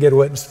wife. Can I get a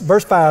witness?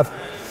 Verse 5.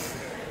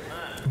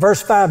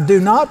 Verse 5, do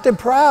not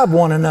deprive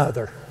one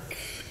another.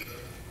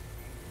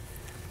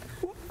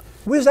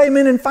 We was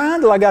amen and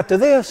fine till I got to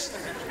this.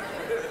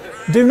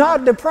 Do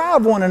not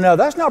deprive one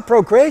another. That's not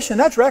procreation,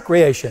 that's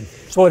recreation.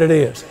 That's what it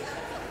is.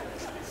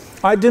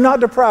 All right, do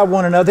not deprive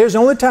one another. Here's the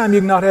only time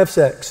you cannot have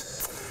sex.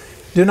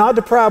 Do not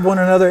deprive one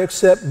another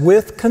except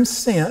with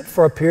consent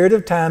for a period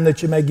of time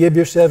that you may give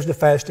yourselves to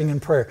fasting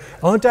and prayer.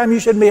 The only time you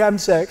shouldn't be having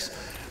sex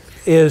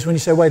is when you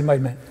say, wait a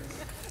minute,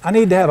 I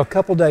need to have a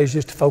couple days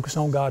just to focus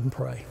on God and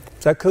pray.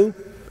 Is that cool?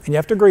 And you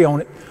have to agree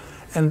on it.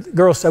 And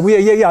girls say, well,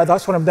 yeah,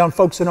 that's what I'm done,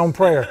 focusing on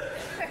prayer.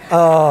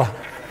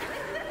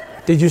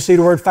 Did you see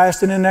the word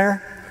fasting in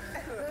there?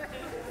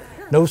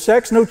 No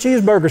sex, no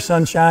cheeseburger,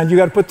 sunshine. You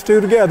got to put the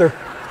two together.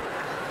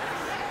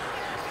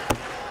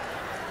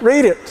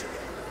 Read it.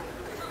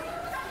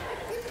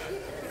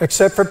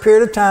 Except for a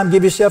period of time,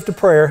 give yourself to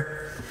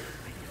prayer.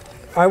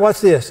 All right,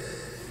 watch this.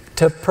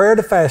 To prayer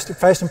to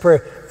fast and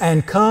prayer,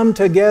 and come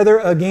together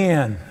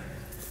again.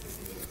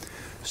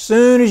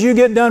 Soon as you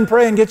get done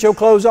praying, get your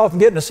clothes off and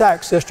get in the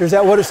sack, sister. Is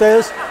that what it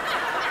says?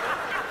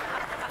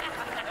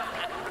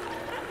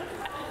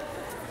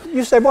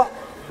 You say, well,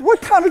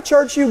 what kind of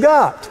church you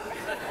got?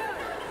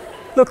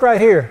 Look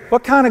right here.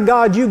 What kind of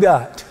God you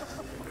got?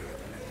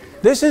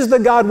 This is the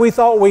God we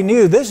thought we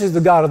knew. This is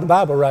the God of the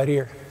Bible right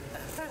here.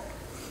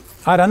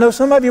 All right, I know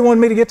some of you wanted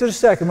me to get to the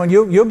second one.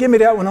 You'll give me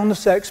that one on the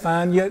sex,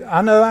 fine.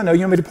 I know. You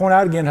want me to point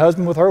out again,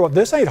 husband with her. Well,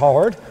 this ain't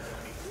hard.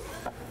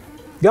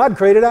 God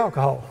created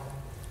alcohol.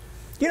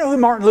 You know who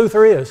Martin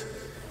Luther is?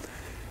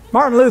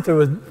 Martin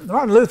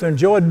Luther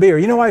enjoyed beer.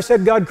 You know why he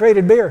said God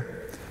created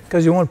beer?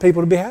 Because he wanted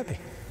people to be happy.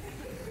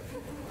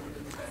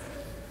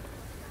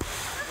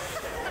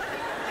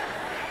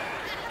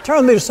 Turn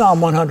with me to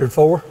Psalm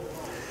 104.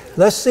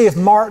 Let's see if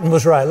Martin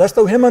was right. Let's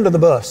throw him under the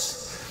bus.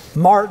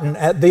 Martin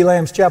at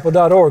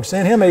thelambschapel.org.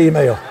 Send him an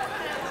email.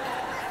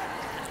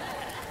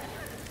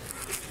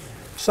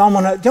 Do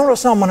you know what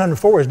Psalm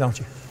 104 is, don't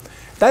you?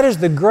 That is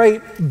the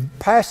great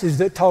passage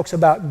that talks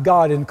about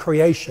God in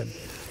creation,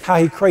 how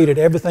He created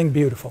everything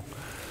beautiful.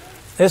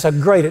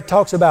 It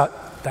talks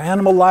about the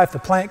animal life, the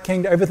plant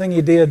kingdom, everything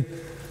He did.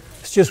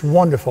 It's just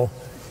wonderful.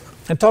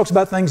 It talks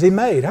about things He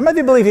made. How many of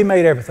you believe He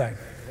made everything?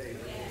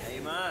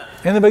 Amen.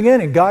 In the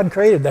beginning, God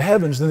created the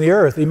heavens and the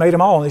earth. He made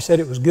them all, and He said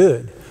it was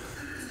good.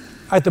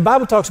 All right, the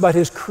Bible talks about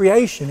His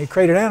creation. He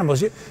created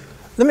animals.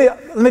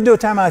 Let me do a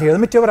time out here. Let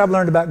me tell you what I've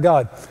learned about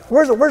God.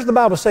 Where's the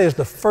Bible say is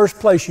the first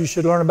place you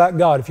should learn about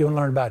God if you want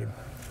to learn about Him?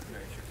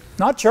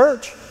 Not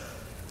church.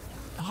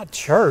 Not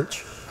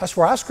church. That's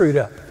where I screwed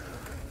up.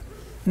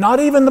 Not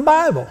even the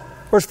Bible.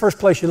 Where's the first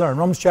place you learn?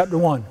 Romans chapter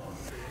 1.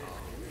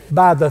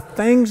 By the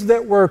things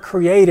that were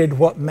created,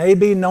 what may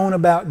be known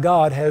about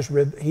God,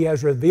 He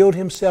has revealed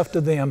Himself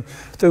to them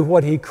through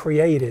what He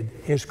created,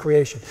 His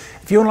creation.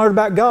 If you want to learn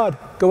about God,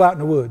 go out in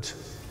the woods.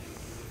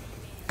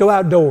 Go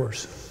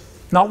outdoors.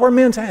 Not where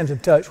men's hands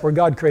have touched, where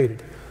God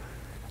created.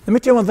 Let me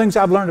tell you one of the things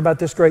I've learned about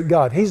this great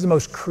God. He's the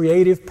most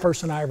creative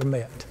person I ever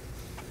met.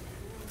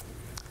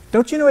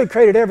 Don't you know He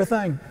created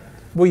everything?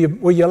 Will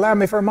you allow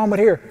me for a moment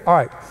here? All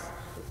right.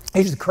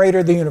 He's the creator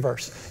of the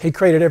universe. He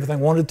created everything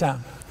one at a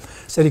time.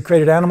 Said He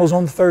created animals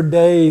on the third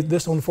day,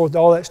 this on the fourth,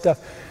 all that stuff.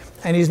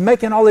 And He's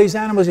making all these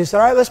animals. He said,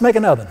 all right, let's make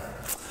an oven.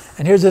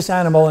 And here's this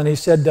animal. And He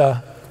said,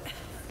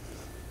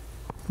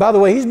 by the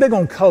way, He's big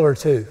on color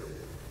too.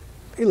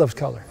 He loves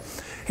color.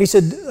 He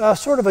said,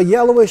 sort of a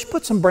yellowish,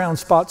 put some brown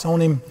spots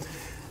on him.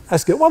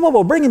 That's good.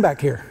 Whoa, bring him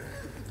back here.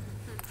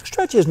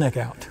 Stretch his neck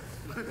out.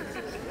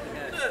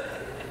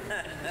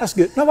 That's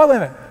good. No, wait a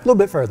minute. A little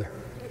bit further.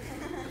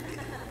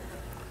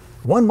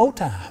 One more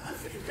time.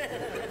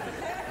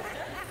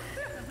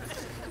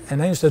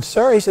 And then he said,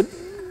 sir, he said,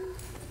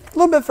 a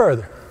little bit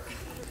further.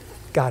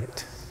 Got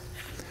it.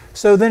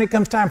 So then it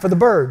comes time for the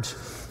birds.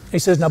 He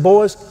says, now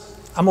boys,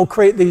 I'm going to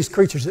create these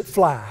creatures that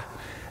fly.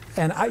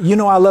 And I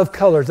love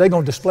colors. They're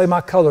going to display my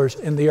colors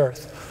in the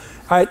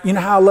earth. All right, you know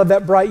how I love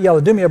that bright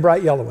yellow? Do me a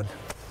bright yellow one.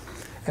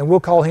 And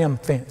we'll call him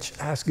Finch.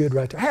 That's good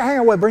right there. Hey, hang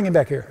on, wait, bring him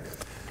back here.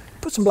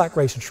 Put some black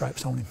racing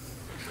stripes on him.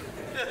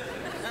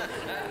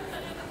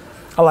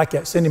 I like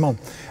that. Send him on.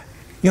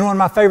 You know, one of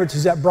my favorites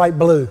is that bright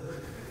blue.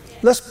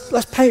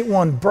 Let's paint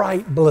one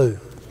bright blue.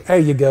 There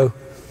you go.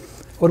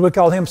 What do we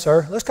call him,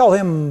 sir? Let's call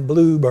him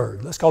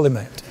Bluebird. Let's call him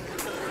that.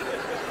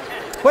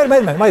 Wait a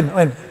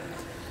minute.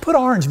 Put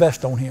an orange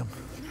vest on him.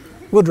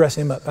 We'll dress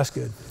him up. That's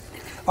good.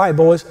 All right,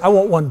 boys. I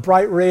want one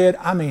bright red.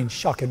 I mean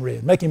shocking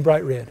red. Make him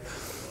bright red.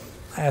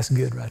 That's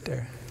good right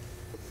there.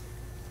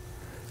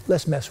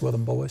 Let's mess with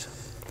him, boys.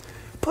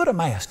 Put a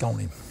mask on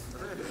him.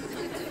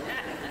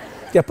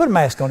 Yeah, put a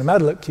mask on him.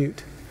 That'll look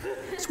cute.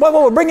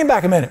 So, wait, bring him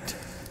back a minute.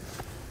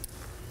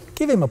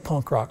 Give him a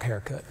punk rock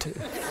haircut, too.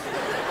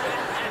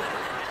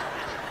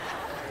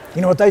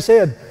 You know what they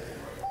said?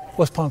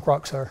 What's punk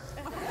rock, sir?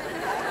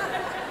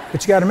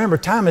 But you got to remember,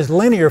 time is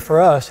linear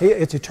for us.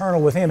 It's eternal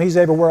with Him. He's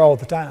everywhere all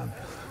the time.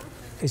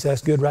 He says,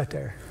 that's good right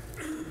there.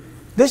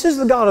 This is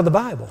the God of the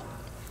Bible.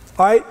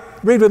 All right,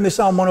 read with me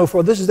Psalm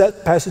 104. This is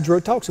that passage where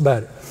it talks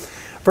about it.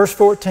 Verse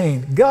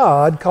 14,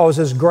 God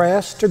causes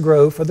grass to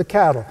grow for the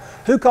cattle.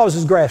 Who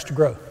causes grass to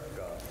grow?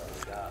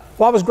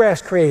 Why was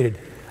grass created?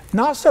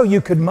 Not so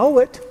you could mow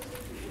it.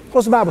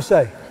 What's the Bible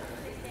say?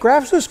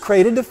 Grass was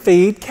created to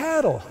feed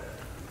cattle,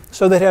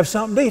 so they'd have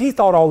something to eat. He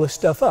thought all this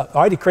stuff up.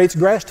 All right, He creates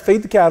grass to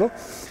feed the cattle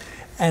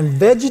and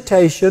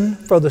vegetation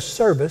for the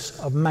service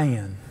of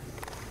man.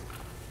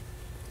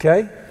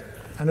 Okay?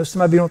 I know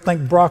some of you don't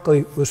think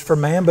broccoli was for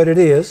man, but it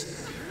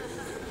is.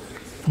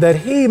 That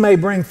He may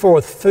bring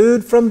forth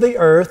food from the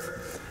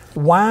earth,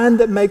 wine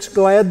that makes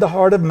glad the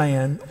heart of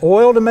man,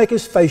 oil to make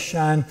his face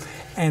shine,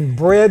 and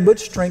bread which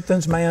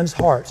strengthens man's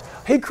hearts.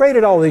 He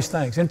created all these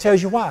things and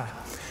tells you why.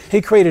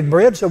 He created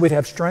bread so we'd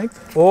have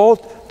strength, oil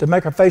to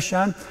make our face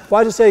shine.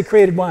 Why does it say he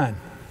created wine?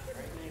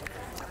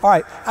 All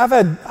right,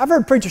 I've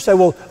heard preachers say,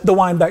 well, the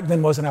wine back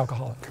then wasn't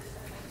alcoholic.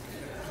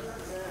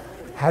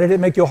 How did it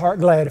make your heart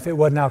glad if it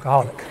wasn't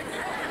alcoholic?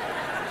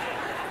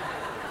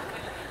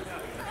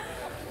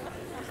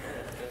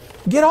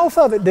 Get off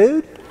of it,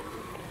 dude.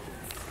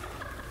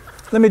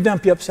 Let me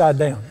dump you upside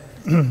down.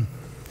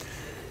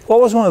 What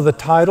was one of the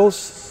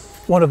titles?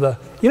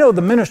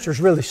 The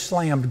ministers really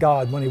slammed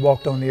God when he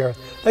walked on the earth.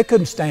 They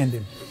couldn't stand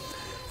him.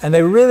 And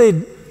they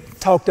really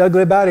talked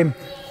ugly about him.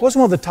 What was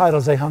one of the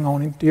titles they hung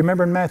on him? Do you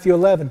remember in Matthew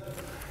 11?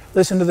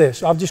 Listen to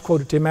this. I'll just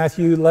quote it to you.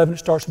 Matthew 11, it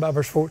starts about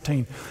verse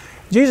 14.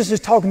 Jesus is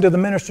talking to the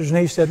ministers and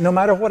he said, no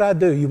matter what I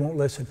do, you won't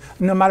listen.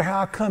 No matter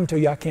how I come to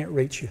you, I can't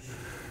reach you.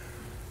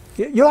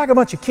 You're like a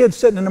bunch of kids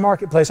sitting in the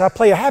marketplace. I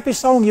play a happy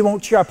song, you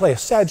won't cheer. I play a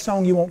sad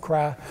song, you won't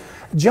cry.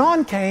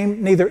 John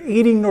came neither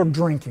eating nor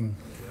drinking.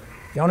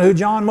 Y'all know who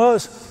John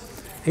was?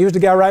 He was the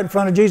guy right in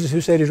front of Jesus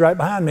who said he's right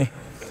behind me.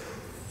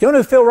 You know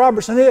who Phil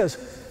Robertson is?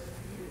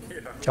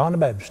 John the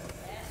Baptist.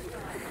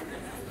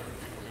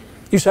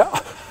 You say,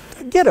 oh,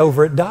 get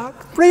over it,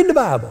 Doc. Read the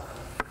Bible.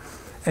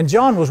 And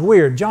John was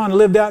weird. John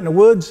lived out in the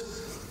woods,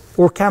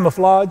 wore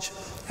camouflage,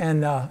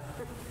 and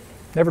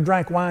never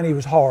drank wine. He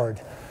was hard.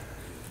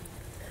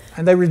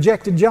 And they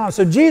rejected John.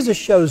 So Jesus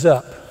shows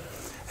up.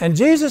 And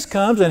Jesus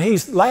comes and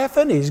he's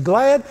laughing, he's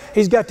glad,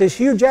 he's got this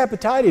huge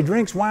appetite, he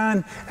drinks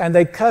wine, and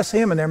they cuss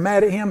him and they're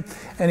mad at him.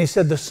 And he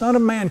said, the Son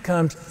of Man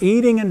comes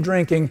eating and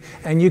drinking,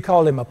 and you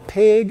call him a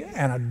pig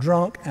and a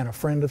drunk and a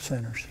friend of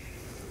sinners.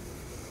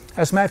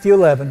 That's Matthew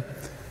 11,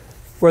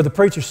 where the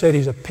preacher said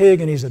he's a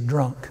pig and he's a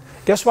drunk.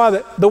 Guess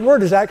why? The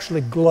word is actually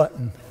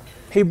glutton.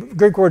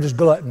 Greek word is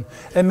glutton.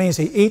 That means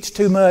he eats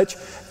too much,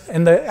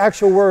 and the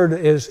actual word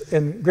is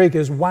in Greek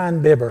is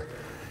wine bibber.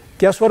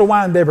 Guess what a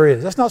wine bibber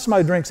is? That's not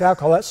somebody who drinks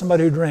alcohol. That's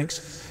somebody who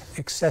drinks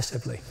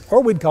excessively.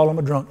 Or we'd call them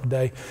a drunk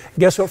today.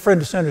 Guess what friend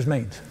of sinners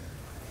means?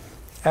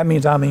 That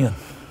means I'm in.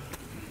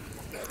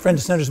 Friend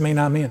of sinners mean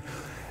I'm in.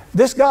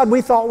 This God we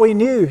thought we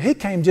knew, he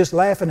came just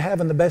laughing,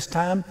 having the best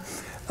time.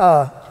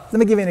 Let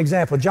me give you an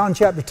example. John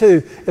chapter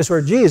 2 is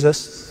where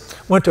Jesus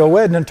went to a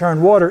wedding and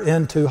turned water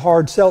into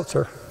hard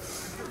seltzer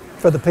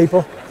for the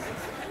people.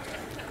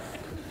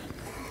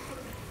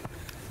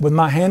 With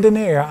my hand in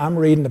the air, I'm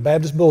reading the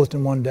Baptist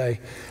Bulletin one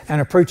day,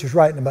 and a preacher's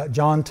writing about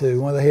John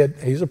 2.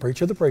 He's a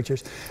preacher of the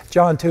preachers.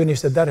 John 2, and he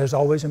said, that has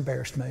always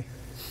embarrassed me,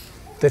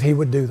 that he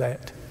would do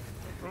that.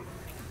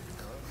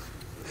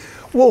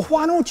 Well,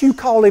 why don't you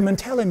call him and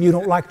tell him you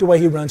don't like the way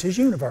he runs his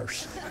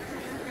universe?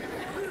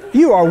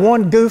 You are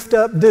one goofed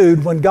up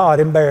dude when God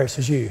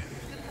embarrasses you.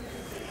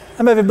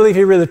 How many of you believe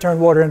he really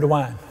turned water into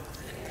wine?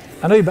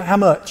 I know you, but how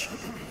much?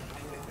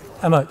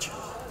 How much?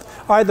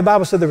 All right, the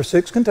Bible said there were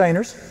 6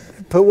 containers.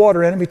 Put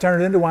water in them, he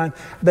turned it into wine.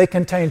 They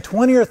contain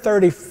 20 or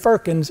 30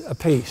 firkins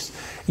apiece.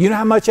 You know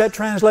how much that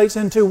translates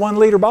into 1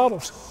 liter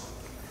bottles?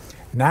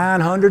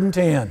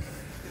 910.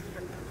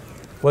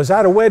 Was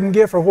that a wedding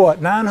gift or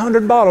what?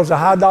 900 bottles of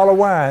high dollar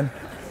wine.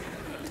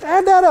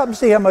 Add that up and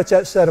see how much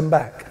that set them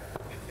back.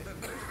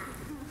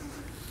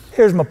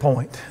 Here's my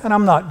point, and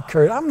I'm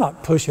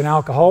not pushing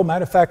alcohol.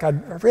 Matter of fact,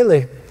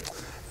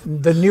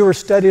 the newer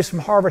studies from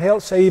Harvard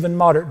Health say even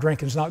moderate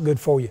drinking is not good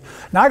for you.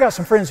 Now, I got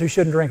some friends who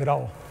shouldn't drink at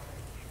all.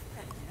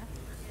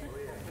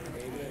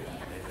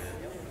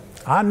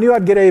 I knew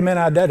I'd get amen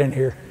out of that in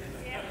here.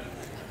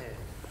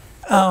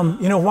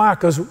 You know why?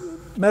 Because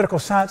medical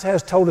science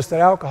has told us that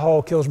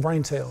alcohol kills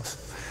brain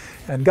cells.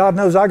 And God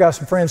knows I got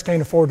some friends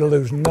can't afford to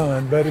lose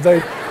none, but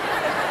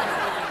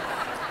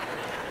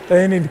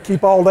they need to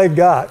keep all they've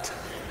got.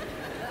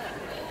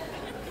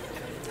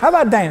 How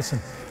about dancing?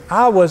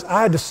 I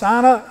had to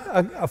sign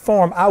a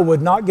form. I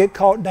would not get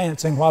caught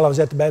dancing while I was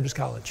at the Baptist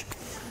College.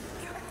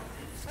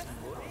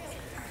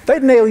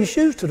 They'd nail your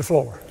shoes to the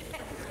floor.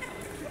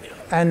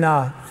 And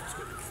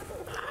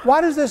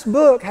why does this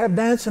book have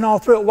dancing all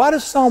through it? Why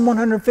does Psalm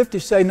 150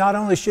 say not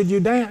only should you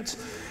dance,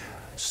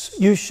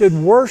 you should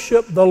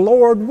worship the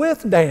Lord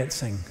with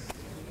dancing?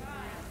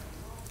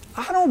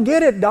 I don't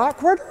get it,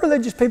 Doc. Where do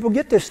religious people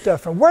get this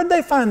stuff from? Where'd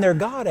they find their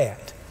God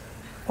at?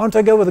 Why don't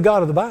they go with the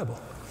God of the Bible?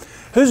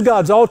 Who's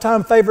God's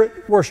all-time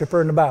favorite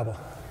worshiper in the Bible?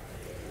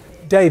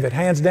 David,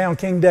 hands down,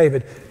 King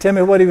David. Tell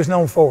me what he was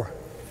known for.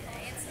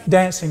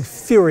 Dancing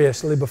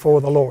furiously before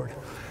the Lord.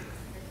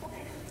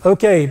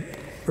 Okay,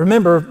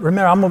 remember,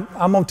 I'm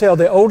going to tell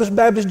the oldest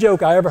Baptist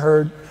joke I ever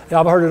heard.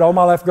 I've heard it all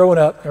my life growing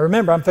up. And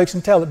remember, I'm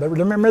fixing to tell it, but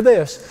remember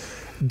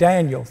this.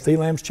 Daniel,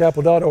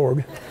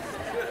 thelambschapel.org.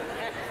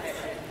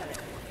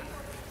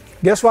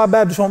 Guess why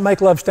Baptists won't make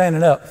love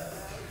standing up?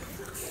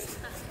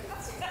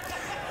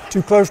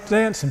 Too close to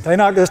dancing. They're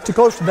not just too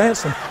close to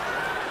dancing.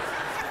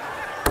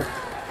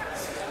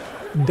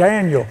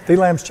 Daniel,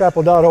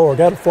 thelambschapel.org.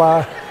 That'll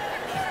fly.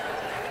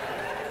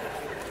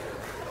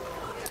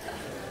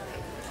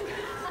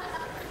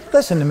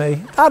 listen to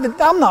me.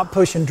 I'm not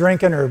pushing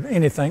drinking or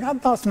anything.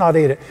 That's not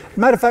it.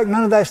 Matter of fact,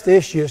 none of that's the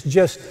issue. It's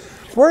just,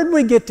 where did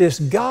we get this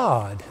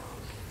God?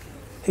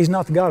 He's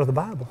not the God of the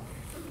Bible.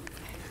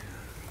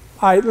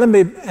 All right,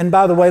 and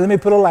by the way, let me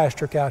put a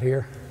asterisk out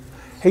here.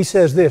 He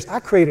says this,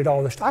 I created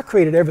all this. I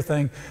created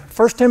everything.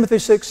 1 Timothy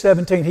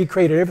 6:17, He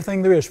created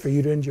everything there is for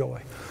you to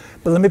enjoy.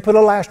 But let me put a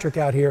asterisk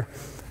out here.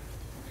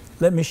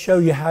 Let me show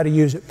you how to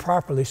use it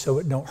properly so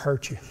it don't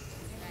hurt you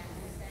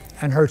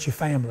and hurt your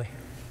family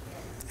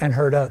and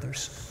hurt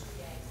others.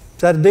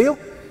 Is that a deal?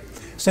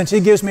 Since He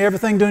gives me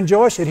everything to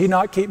enjoy, should He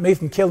not keep me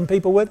from killing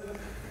people with it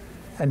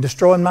and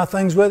destroying my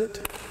things with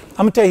it?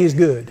 I'm going to tell you He's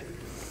good.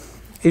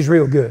 He's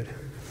real good.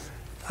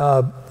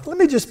 Let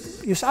me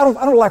just, you say, I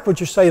don't like what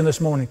you're saying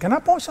this morning. Can I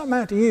point something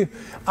out to you?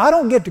 I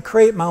don't get to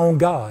create my own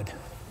God.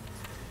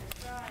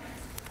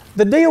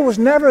 The deal was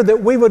never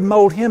that we would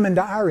mold Him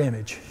into our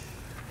image.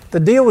 The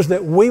deal was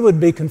that we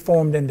would be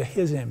conformed into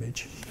His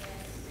image.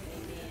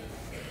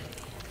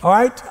 All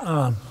right?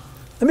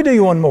 Let me do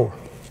you one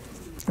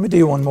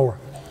more.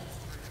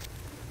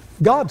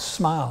 God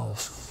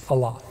smiles a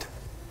lot.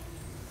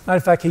 Matter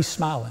of fact, He's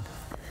smiling.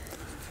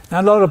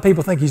 Now, a lot of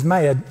people think He's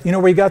mad. You know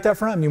where He got that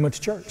from? You went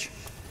to church.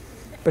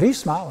 But He's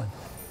smiling.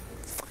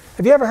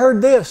 Have you ever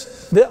heard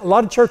this? A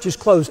lot of churches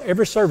close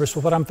every service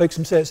with what I'm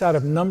fixing to say. It's out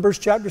of Numbers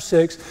chapter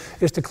 6.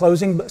 It's the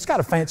closing. It's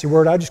got a fancy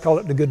word. I just call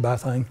it the goodbye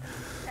thing.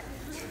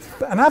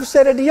 And I've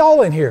said it to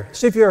y'all in here.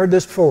 See if you ever heard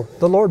this before.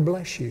 The Lord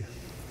bless you.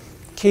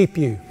 Keep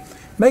you.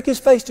 Make His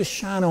face to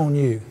shine on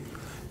you.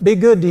 Be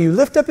good to you.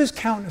 Lift up His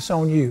countenance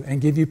on you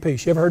and give you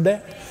peace. You ever heard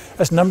that?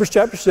 That's Numbers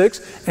chapter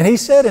 6. And He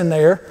said in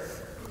there,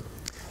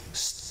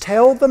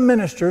 tell the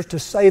ministers to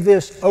say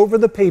this over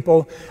the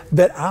people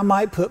that I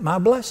might put my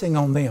blessing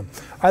on them.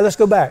 All right, let's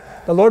go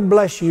back. The Lord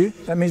bless you.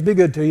 That means be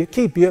good to you.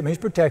 Keep you. It means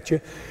protect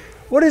you.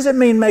 What does it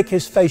mean make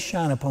His face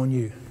shine upon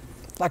you?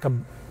 Like a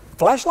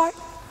flashlight?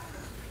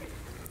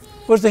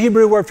 What's the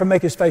Hebrew word for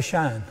make His face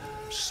shine?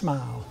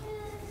 Smile.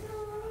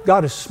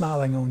 God is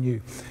smiling on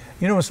you.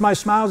 You know, when somebody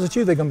smiles at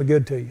you, they're going to be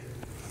good to you.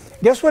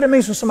 Guess what it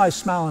means when somebody's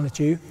smiling at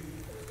you?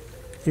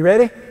 You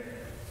ready?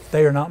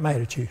 They are not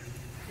mad at you.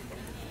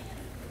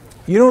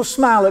 You don't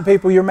smile at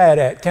people you're mad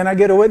at. Can I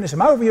get a witness?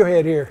 Am I over your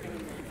head here?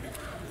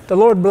 The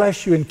Lord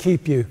bless you and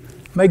keep you.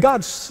 May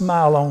God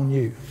smile on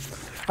you.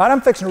 All right,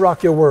 I'm fixing to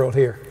rock your world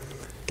here.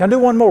 Can I do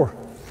one more?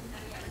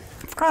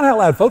 For crying out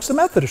loud, folks, the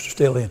Methodists are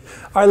still in.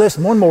 All right,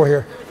 listen, one more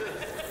here.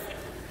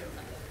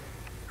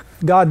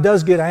 God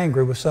does get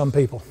angry with some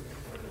people.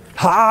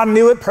 I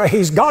knew it,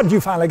 praise God,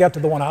 you finally got to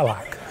the one I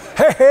like.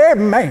 Hey,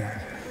 man.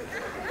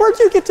 Where'd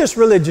you get this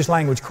religious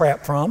language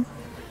crap from?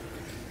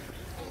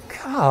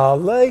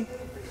 Golly.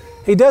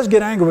 He does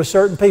get angry with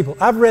certain people.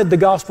 I've read the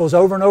Gospels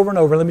over and over and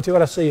over. Let me tell you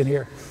what I see in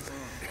here.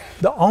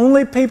 The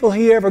only people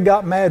He ever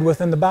got mad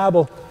with in the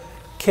Bible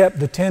kept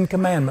the 10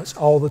 Commandments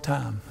all the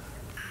time.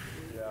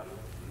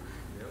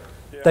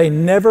 They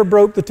never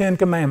broke the 10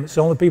 Commandments,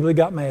 the only people He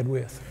got mad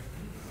with.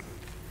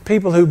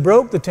 People who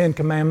broke the 10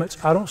 Commandments,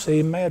 I don't see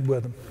Him mad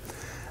with them.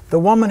 The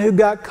woman who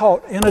got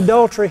caught in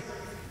adultery,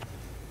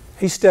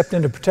 He stepped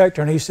in to protect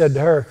her and He said to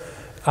her,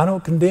 I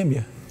don't condemn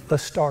you.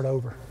 Let's start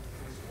over.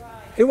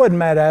 He wasn't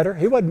mad at her.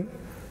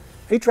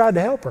 He tried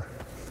to help her.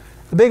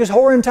 The biggest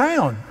whore in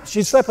town.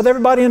 She slept with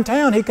everybody in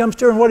town. He comes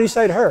to her and what did He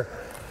say to her?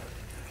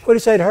 What did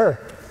He say to her?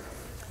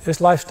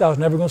 This lifestyle is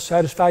never going to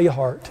satisfy your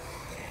heart.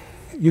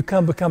 You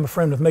become a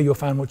friend of me, you'll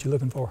find what you're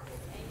looking for.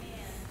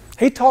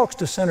 He talks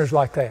to sinners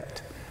like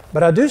that.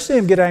 But I do see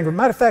Him get angry.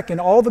 Matter of fact, in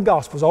all the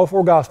Gospels, all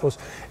 4 Gospels,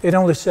 it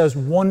only says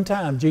one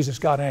time Jesus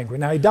got angry.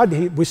 Now,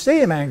 we see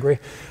Him angry,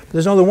 but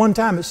there's only one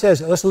time it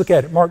says it. Let's look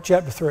at it, Mark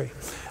chapter 3.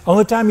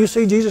 Only time you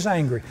see Jesus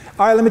angry.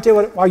 All right, let me tell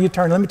you while you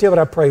turn, let me tell you what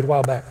I prayed a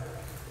while back.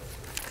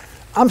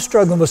 I'm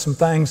struggling with some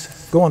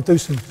things, going through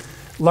some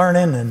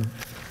learning, and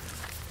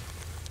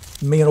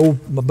me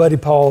and my buddy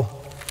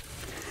Paul.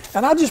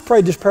 And I just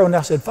prayed this prayer and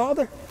I said,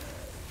 Father,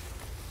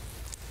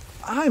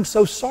 I'm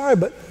so sorry,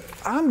 but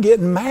I'm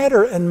getting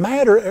madder and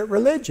madder at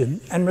religion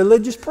and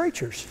religious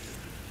preachers.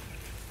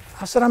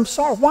 I said, I'm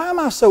sorry. Why am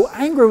I so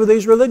angry with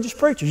these religious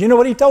preachers? You know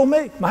what He told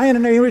me? My hand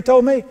in there, you know what He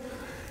told me?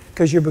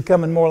 Because you're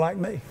becoming more like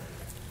me.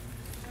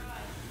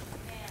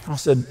 I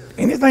said,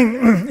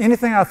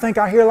 anything I think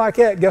I hear like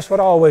that, guess what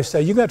I always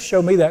say? You got to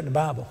show me that in the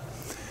Bible.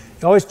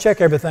 You always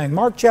check everything.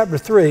 Mark chapter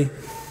 3,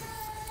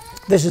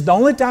 this is the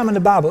only time in the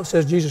Bible it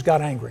says Jesus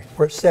got angry,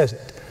 where it says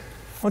it.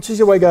 I want you to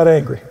see why He got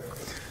angry.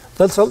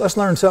 Let's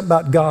learn something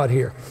about God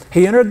here.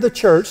 He entered the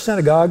church,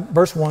 synagogue,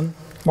 verse 1,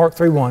 Mark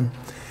 3:1.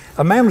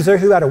 A man was there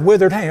who had a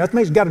withered hand. That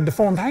means he's got a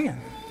deformed hand.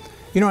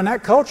 You know, in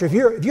that culture, if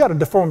you got a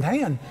deformed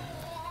hand,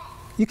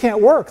 you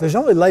can't work. There's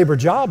only labor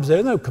jobs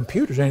there. There's no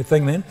computers or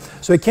anything then.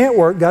 So he can't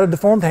work, got a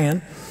deformed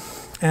hand.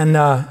 And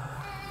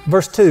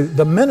verse 2,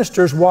 the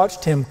ministers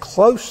watched him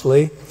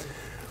closely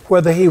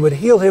whether he would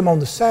heal him on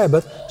the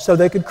Sabbath so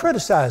they could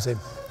criticize him.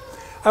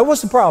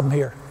 What's the problem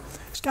here?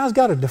 This guy's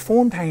got a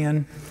deformed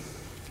hand,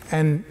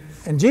 and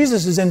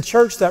Jesus is in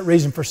church that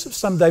reason for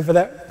someday for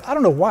that. I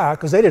don't know why,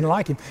 because they didn't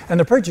like him. And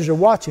the preachers are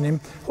watching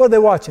him. What are they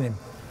watching him?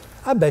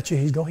 I bet you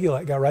he's going to heal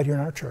that guy right here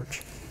in our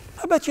church.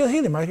 I bet you'll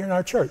heal him right here in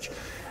our church.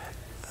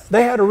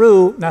 They had a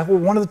rule, now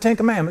one of the 10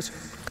 Commandments,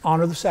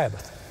 honor the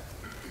Sabbath.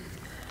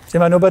 Does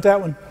anybody know about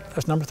that one?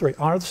 That's number 3,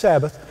 honor the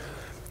Sabbath.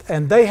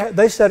 And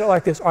they said it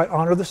like this, all right,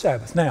 honor the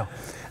Sabbath. Now,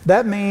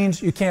 that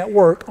means you can't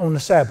work on the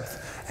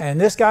Sabbath. And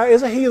this guy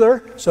is a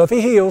healer, so if he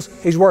heals,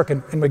 he's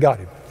working, and we got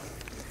him.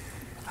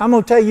 I'm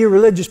going to tell you,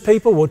 religious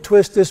people will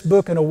twist this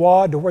book in a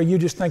wad to where you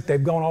just think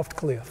they've gone off the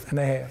cliff, and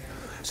they have.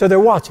 So they're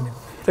watching him.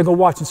 They're going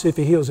to watch and see if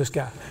he heals this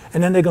guy.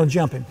 And then they're going to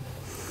jump him.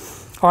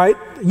 All right,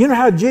 you know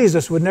how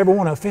Jesus would never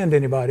want to offend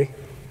anybody.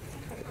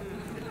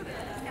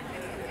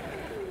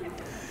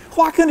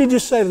 Why couldn't he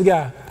just say to the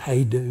guy,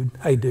 hey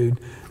dude,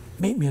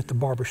 meet me at the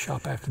barber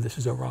shop after this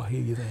is over, I'll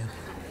heal you then.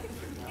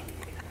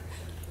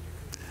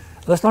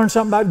 Let's learn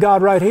something about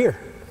God right here.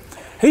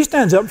 He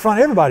stands up in front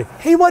of everybody.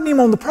 He wasn't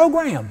even on the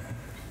program.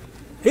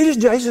 He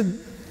said,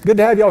 good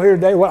to have y'all here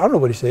today. Well, I don't know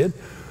what he said.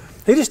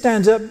 He just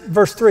stands up,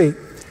 verse 3.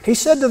 He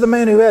said to the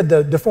man who had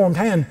the deformed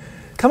hand,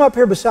 come up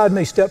here beside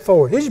me, step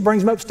forward. He just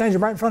brings him up, stands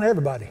him right in front of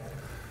everybody.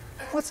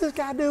 What's this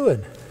guy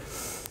doing?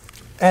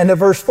 And at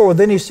verse 4,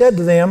 then he said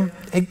to them,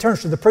 he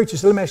turns to the preacher,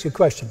 so let me ask you a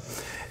question.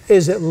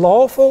 Is it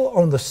lawful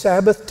on the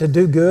Sabbath to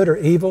do good or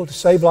evil, to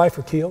save life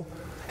or kill?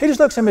 He just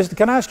looks at him and says,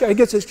 can I ask you, he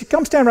gets this,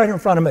 come stand right here in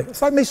front of me.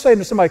 It's like me saying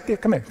to somebody,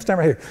 come here, stand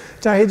right here.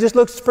 So he just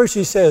looks at the preacher,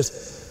 he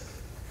says,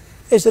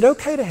 is it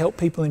okay to help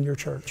people in your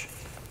church?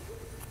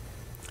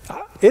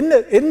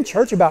 Isn't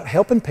church about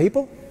helping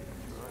people?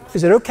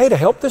 Is it okay to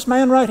help this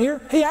man right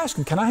here? He asked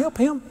him, can I help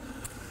him?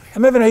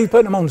 And maybe he's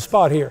putting him on the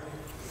spot here.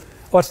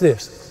 Watch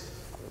this.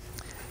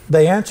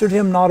 They answered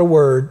him not a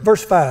word.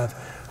 Verse 5,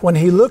 when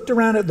he looked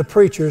around at the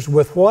preachers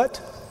with what?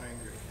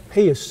 Angry.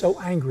 He is so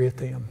angry at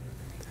them.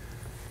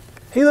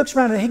 He looks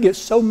around and he gets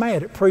so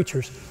mad at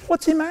preachers.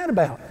 What's he mad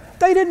about?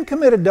 They didn't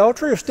commit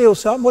adultery or steal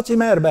something. What's he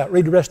mad about?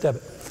 Read the rest of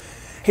it.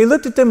 He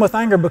looked at them with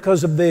anger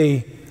because of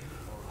the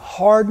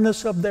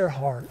hardness of their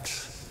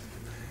hearts.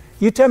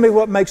 You tell me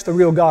what makes the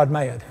real God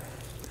mad.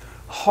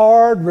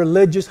 Hard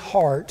religious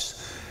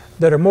hearts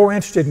that are more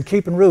interested in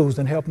keeping rules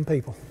than helping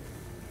people.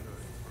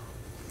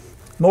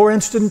 More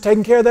interested in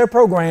taking care of their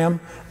program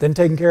than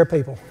taking care of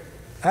people.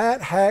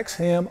 That hacks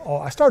him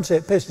off. I started to say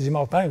it pisses him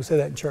off, but I ain't gonna say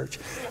that in church.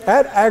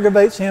 That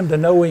aggravates him to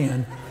no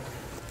end.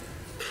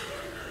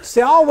 See,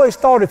 I always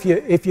thought if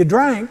you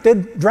drank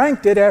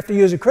it after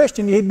you was a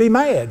Christian, you'd be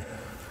mad.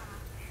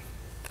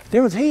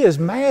 He is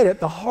mad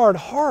at the hard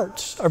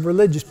hearts of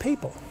religious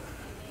people.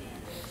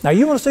 Now,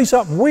 you want to see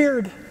something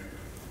weird?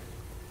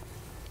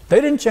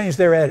 They didn't change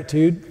their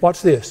attitude.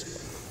 Watch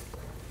this.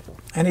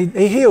 And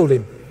he healed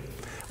him.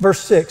 Verse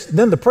 6,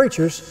 then the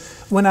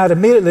preachers went out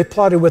immediately,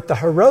 plotted with the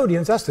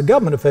Herodians, that's the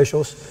government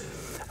officials,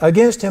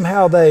 against him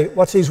how they,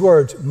 what's these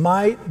words,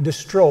 might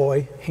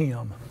destroy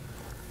him.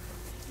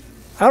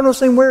 I don't know,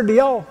 seem weird to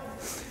y'all?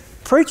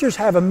 Preachers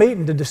have a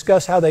meeting to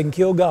discuss how they can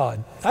kill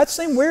God. That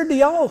seem weird to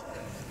y'all?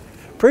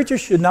 Preachers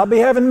should not be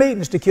having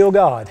meetings to kill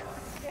God.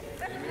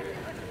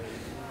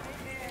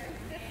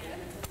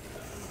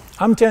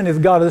 I'm telling you, the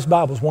God of this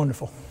Bible is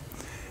wonderful.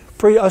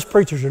 Us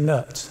preachers are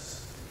nuts.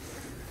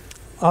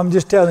 I'm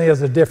just telling you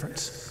there's a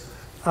difference.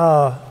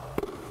 God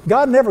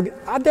never,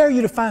 I dare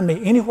you to find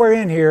me anywhere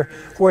in here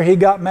where he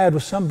got mad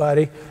with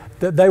somebody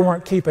that they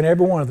weren't keeping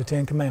every one of the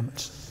 10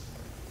 Commandments.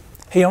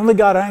 He only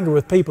got angry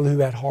with people who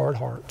had hard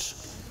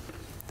hearts.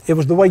 It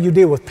was the way you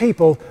deal with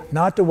people,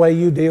 not the way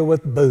you deal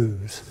with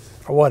booze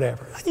or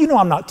whatever. You know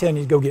I'm not telling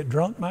you to go get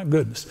drunk. My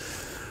goodness.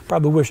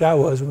 Probably wish I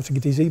was once I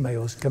get these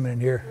emails coming in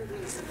here.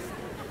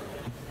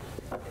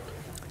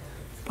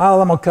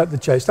 I'm going to cut the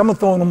chase. I'm going to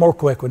throw in one more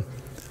quick one.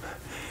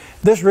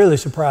 This really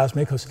surprised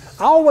me because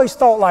I always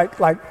thought like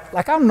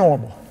I'm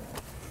normal.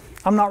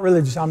 I'm not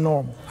religious, I'm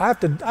normal. I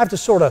have to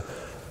sort of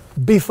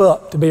beef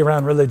up to be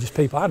around religious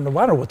people. I don't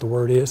know what the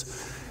word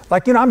is.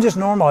 Like, you know, I'm just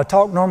normal. I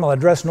talk normal, I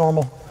dress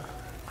normal.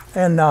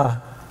 And I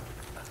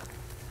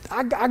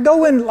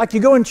go in, like you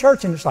go in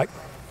church and it's like,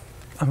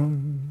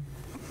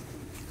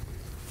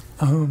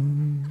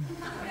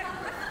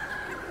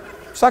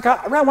 It's like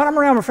when I'm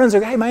around my friends, I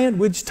go, hey man,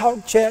 we just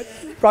talk, chat,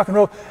 rock and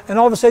roll. And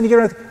all of a sudden you get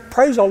around,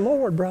 praise the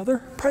Lord,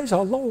 brother. Praise the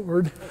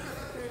Lord.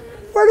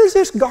 Where does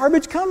this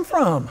garbage come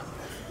from?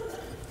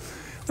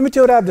 Let me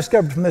tell you what I've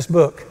discovered from this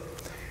book.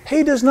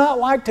 He does not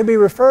like to be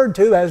referred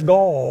to as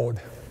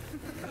God.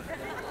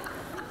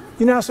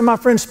 You know how some of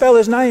my friends spell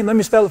his name? Let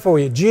me spell it for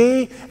you.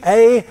 G-A-W-W-W-D.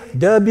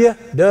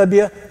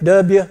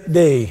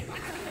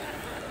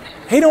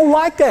 He don't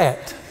like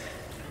that.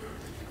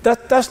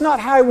 That's not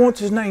how he wants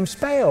his name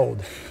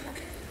spelled.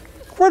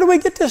 Where do we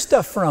get this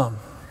stuff from?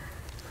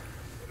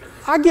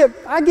 I get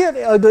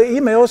ugly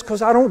emails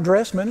because I don't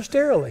dress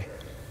ministerially.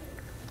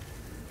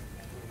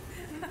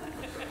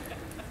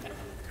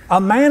 A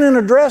man in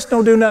a dress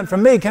don't do nothing for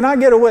me. Can I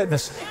get a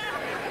witness?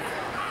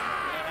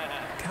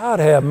 God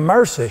have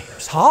mercy.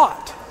 It's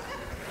hot.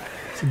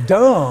 It's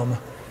dumb.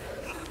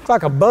 It's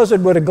like a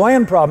buzzard with a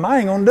gland problem. I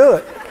ain't gonna do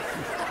it.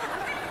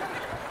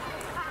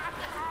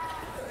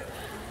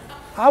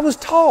 I was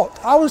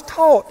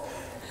taught,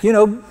 you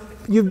know,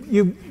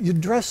 you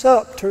dress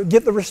up to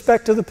get the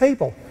respect of the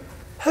people.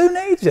 Who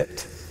needs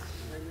it?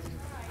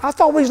 I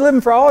thought we was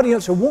living for an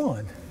audience of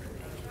one.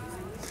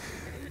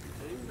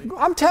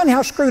 I'm telling you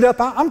how screwed up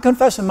I'm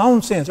confessing my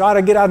own sins. All right,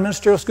 I get out of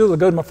ministerial school, I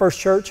go to my first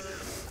church.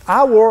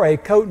 I wore a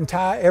coat and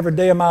tie every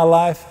day of my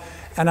life,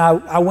 and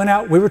I went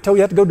out. We were told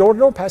you have to go door to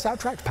door, pass out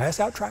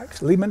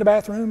tracts, leave them in the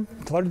bathroom,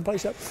 clutter the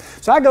place up.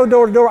 So I go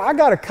door to door. I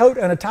got a coat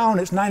and a tie on.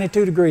 It's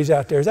 92 degrees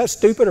out there. Is that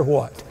stupid or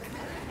what?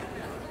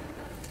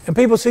 And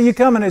people see you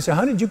coming, and they say,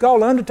 honey, did you call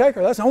the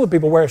undertaker? That's the only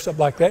people wear stuff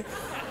like that.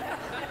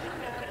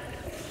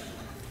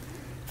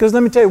 Because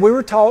let me tell you, we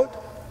were taught,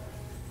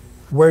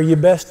 wear your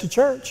best to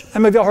church. How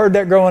many of y'all heard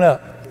that growing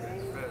up?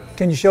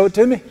 Can you show it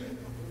to me?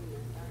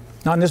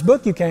 Not in this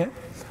book, you can't.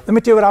 Let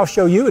me tell you what I'll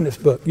show you in this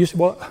book. You say,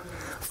 well,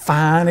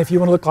 fine, if you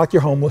want to look like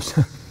you're homeless.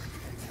 Let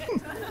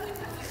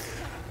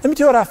me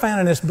tell you what I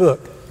found in this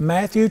book.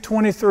 Matthew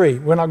 23.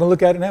 We're not going to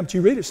look at it now, but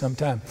you read it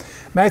sometime.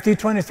 Matthew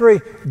 23,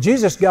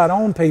 Jesus got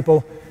on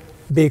people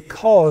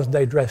because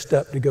they dressed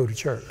up to go to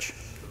church.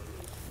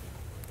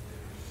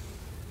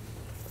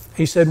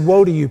 He said,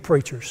 woe to you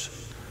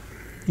preachers.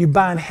 You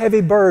bind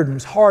heavy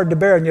burdens, hard to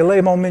bear, and you lay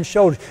them on men's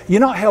shoulders.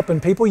 You're not helping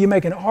people, you're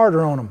making it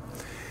harder on them.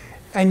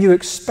 And you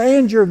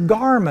expand your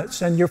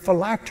garments and your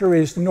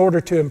phylacteries in order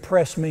to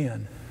impress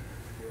men.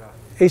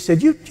 He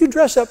said, you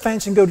dress up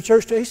fancy and go to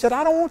church today. He said,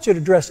 I don't want you to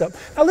dress up.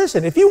 Now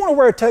listen, if you want to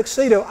wear a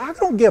tuxedo, I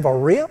don't give a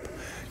rip.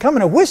 Come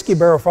in a whiskey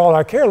barrel for all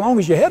I care, as long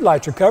as your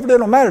headlights are covered, it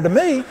don't matter to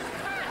me.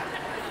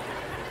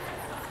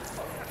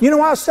 You know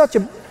why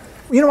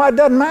it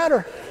doesn't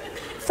matter?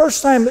 1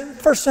 Samuel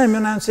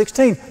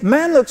 9:16,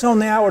 man looks on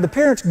the outward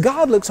appearance,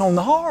 God looks on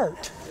the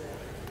heart.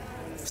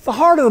 It's the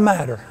heart of the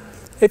matter.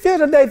 If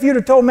you'd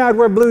have told me I'd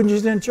wear blue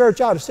jeans in church,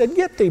 I'd have said,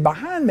 get thee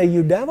behind me,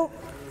 you devil.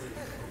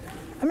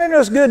 I mean,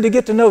 it's good to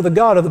get to know the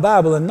God of the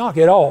Bible and knock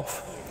it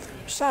off.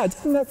 Besides,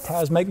 doesn't that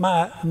ties make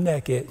my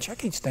neck itch? I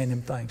can't stand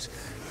them things.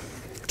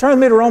 Turn with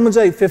me to Romans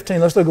 8:15.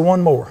 Let's look at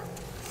one more.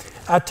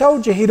 I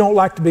told you he don't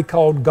like to be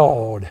called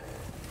God.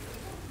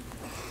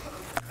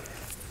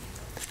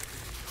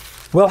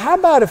 Well, how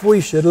about if we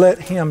should let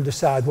him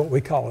decide what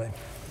we call him?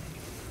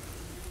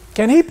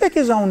 Can he pick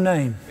his own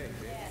name?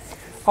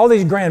 All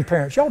these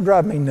grandparents, y'all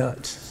drive me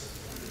nuts.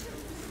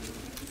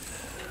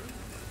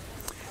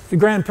 The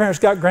grandparents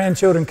got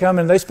grandchildren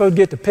coming, and they're supposed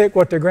to get to pick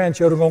what their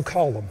grandchildren are going to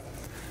call them.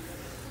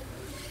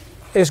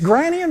 It's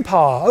Granny and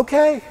Pa,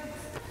 okay?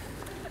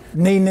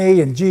 Nene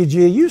and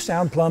Gigi, you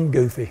sound plumb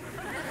goofy.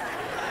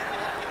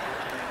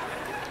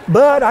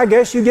 But I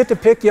guess you get to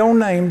pick your own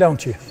name,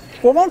 don't you?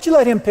 Well, won't you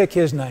let him pick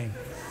his name?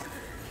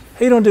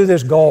 He don't do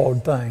this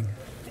God thing.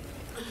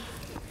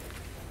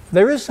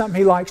 There is something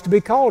he likes to be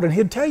called, and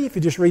he'd tell you if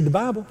you just read the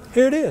Bible.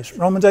 Here it is,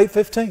 Romans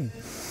 8:15.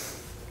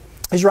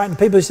 He's writing to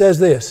people, he says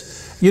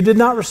this, you did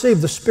not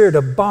receive the spirit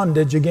of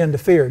bondage again to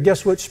fear.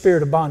 Guess which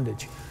spirit of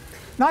bondage?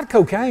 Not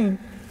cocaine,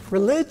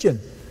 religion.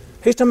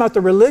 He's talking about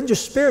the religious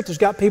spirit that's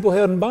got people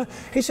held in bondage.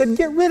 He said,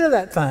 get rid of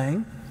that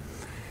thing.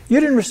 You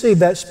didn't receive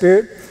that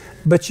spirit,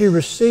 but you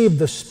received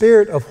the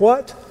spirit of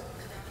what?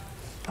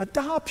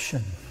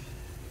 Adoption.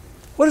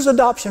 What does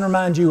adoption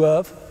remind you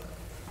of?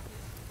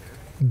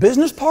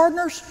 Business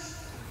partners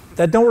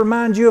that don't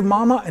remind you of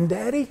mama and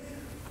daddy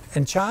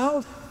and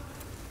child?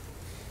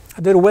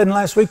 I did a wedding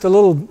last week, the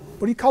little, what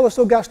do you call this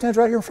little guy stands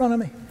right here in front of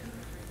me?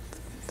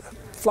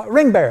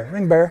 Ring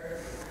bearer.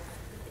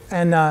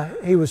 And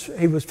he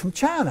was from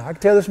China. I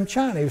can tell this from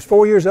China. He was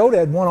 4 years old, he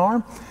had one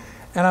arm.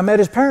 And I met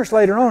his parents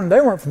later on, and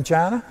they weren't from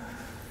China.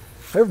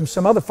 They were from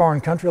some other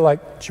foreign country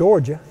like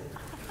Georgia.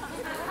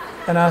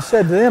 And I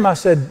said to them,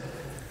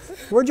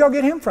 where'd y'all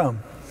get him from?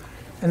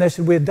 And they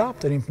said, we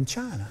adopted him from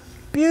China.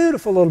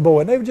 Beautiful little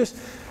boy. And they were just,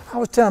 I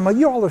was telling them,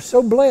 you all are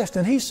so blessed,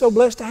 and he's so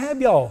blessed to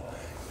have y'all.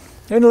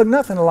 They didn't look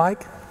nothing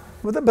alike.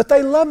 But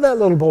they love that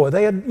little boy.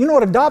 You know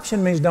what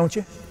adoption means, don't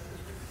you?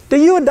 Do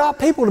you adopt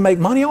people to make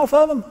money off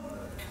of them?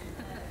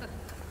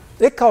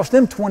 It cost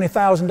them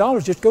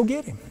 $20,000 just to go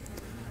get him.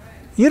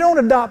 You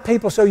don't adopt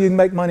people so you can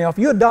make money off.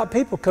 You adopt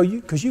people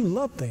because you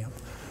love them.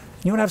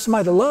 You want to have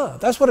somebody to love.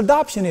 That's what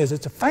adoption is.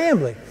 It's a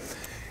family.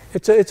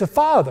 It's a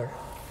father.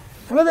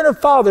 And within our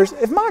fathers,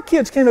 if my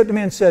kids came up to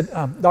me and said,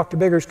 Dr.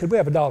 Biggers, could we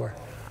have $1?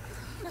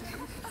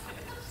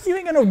 You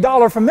ain't got no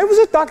dollar from me. It was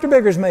just Dr.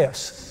 Biggers'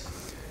 mess.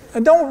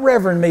 And don't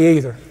reverend me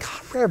either.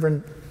 God,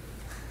 reverend,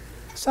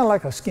 sound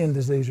like a skin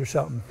disease or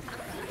something.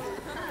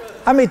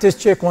 I met this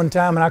chick one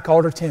time and I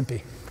called her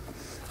Tempe.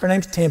 Her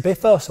name's Tempe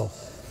Fussell.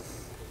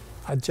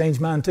 I'd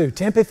changed mine too.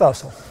 Tempe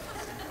Fussell.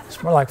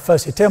 It's more like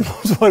Fussy Temple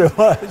is what it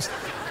was.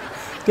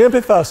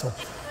 Tempe Fussell.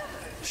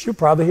 She'll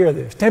probably hear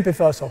this. Tempe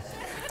Fussell.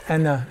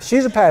 And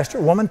she's a pastor,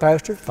 a woman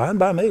pastor, fine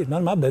by me, it's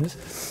none of my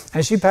business.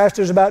 And she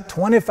pastors about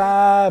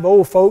 25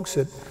 old folks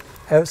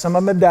that some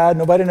of them have died,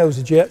 nobody knows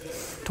it yet.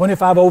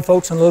 25 old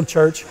folks in a little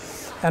church.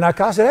 And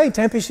I said, hey,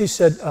 Tempe, she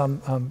said,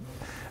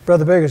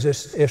 Brother Biggers,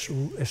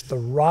 it's the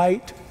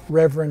Right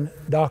Reverend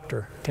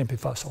Dr. Tempe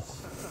Fussell.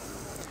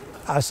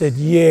 I said,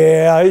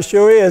 yeah, it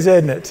sure is,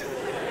 isn't it?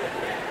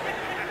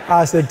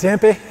 I said,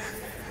 Tempe,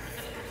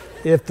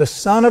 if the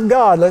Son of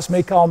God lets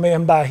me call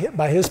him by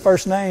his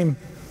first name,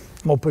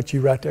 I'm going to put you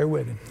right there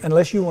with him,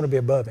 unless you want to be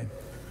above him.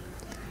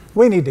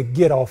 We need to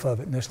get off of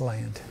it in this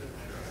land.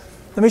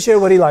 Let me show you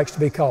what he likes to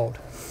be called.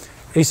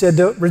 He said,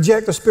 to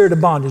reject the spirit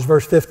of bondage,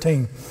 verse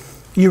 15.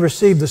 You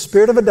receive the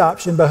spirit of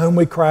adoption by whom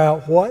we cry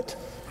out, what?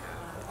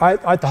 All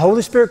right, the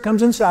Holy Spirit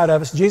comes inside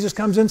of us. Jesus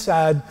comes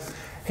inside.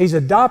 He's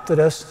adopted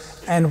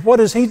us. And what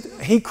does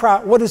he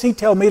cry? What does he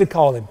tell me to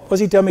call him? What does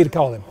he tell me to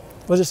call him?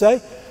 What does it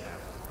say?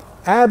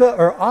 Abba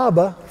or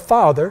Abba,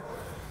 Father.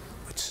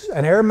 It's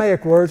an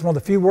Aramaic word. It's one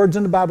of the few words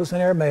in the Bible that's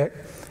in Aramaic.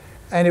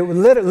 And it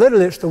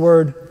literally it's the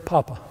word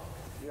Papa.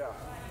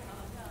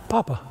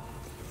 Papa.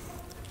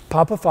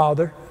 Papa,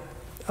 Father.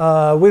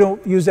 We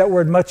don't use that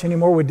word much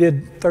anymore. We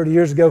did 30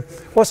 years ago.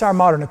 What's our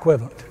modern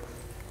equivalent?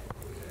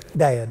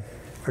 Dad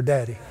or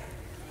Daddy.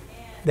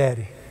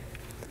 Daddy.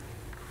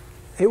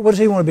 What does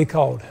he want to be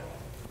called?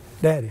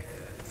 Daddy.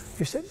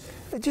 You said,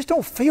 it just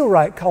don't feel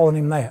right calling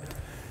him that.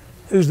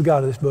 Who's the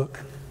God of this book?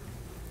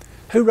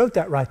 Who wrote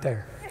that right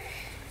there?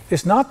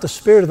 It's not the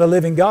Spirit of the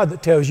living God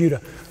that tells you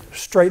to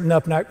straighten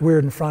up and act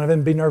weird in front of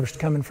him, be nervous to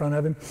come in front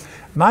of him.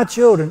 My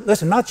children,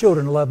 listen, my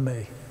children love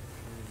me.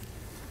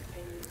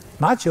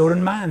 My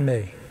children mind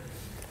me.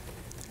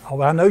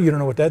 Oh, I know you don't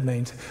know what that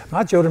means.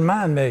 My children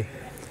mind me.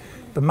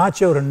 But my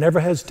children never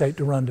hesitate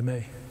to run to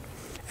me.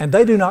 And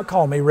they do not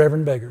call me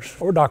Reverend Biggers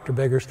or Dr.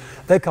 Biggers.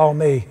 They call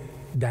me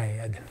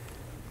Dad.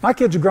 My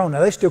kids are grown now.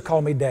 They still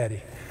call me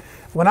Daddy.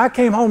 When I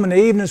came home in the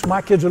evenings, when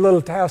my kids were little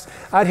at the house,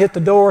 I'd hit the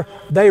door,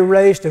 they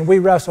raced, and we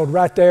wrestled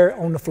right there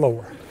on the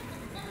floor.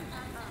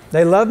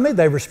 They love me.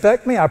 They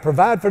respect me. I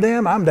provide for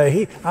them. I'm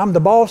the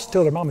boss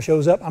till their mama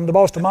shows up. I'm the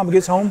boss till mama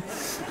gets home.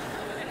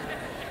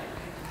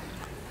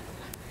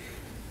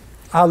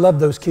 I love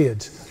those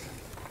kids.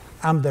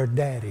 I'm their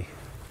daddy.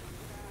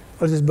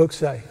 What does this book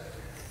say?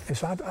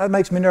 That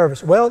makes me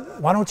nervous. Well,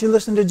 why don't you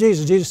listen to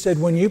Jesus? Jesus said,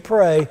 when you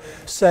pray,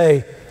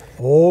 say,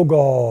 oh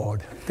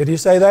God. Did he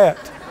say that?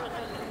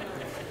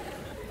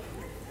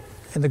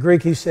 In the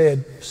Greek, he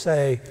said,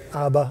 say,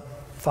 Abba,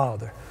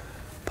 Father,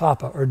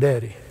 Papa, or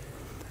Daddy.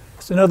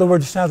 So in other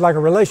words, it sounds like a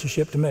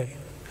relationship to me.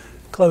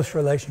 Close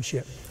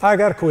relationship. I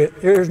got to quit.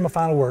 Here's my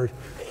final word.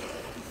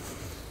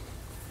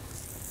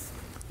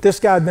 This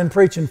guy had been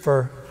preaching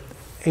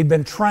he'd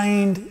been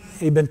trained,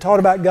 he'd been taught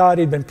about God,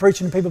 he'd been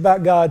preaching to people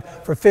about God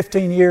for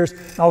 15 years,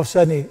 and all of a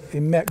sudden he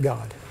met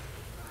God.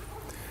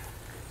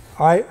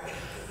 All right?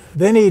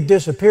 Then he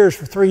disappears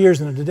for 3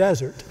 years in the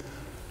desert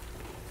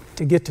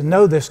to get to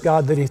know this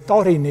God that he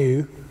thought he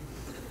knew,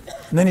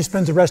 and then he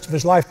spends the rest of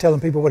his life telling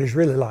people what he's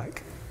really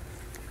like.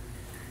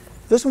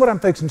 Listen to what I'm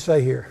fixing to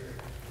say here.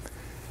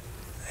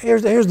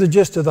 Here's the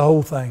gist of the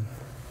whole thing.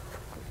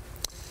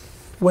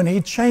 When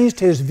he changed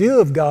his view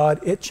of God,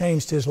 it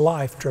changed his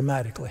life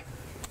dramatically.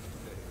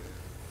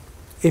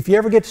 If you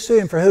ever get to see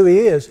him for who he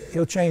is,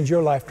 he'll change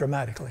your life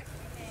dramatically.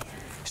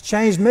 It's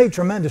changed me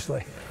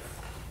tremendously.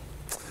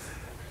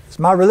 As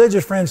my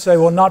religious friends say,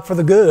 well, not for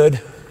the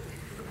good.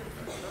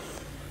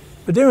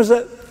 But then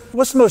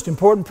what's the most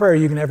important prayer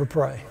you can ever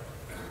pray?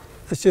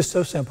 It's just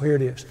so simple. Here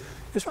it is.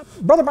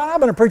 Brother Brian, I've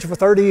been a preacher for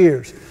 30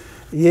 years.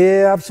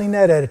 Yeah, I've seen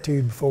that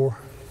attitude before.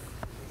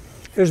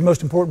 Here's the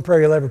most important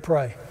prayer you'll ever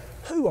pray.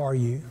 Who are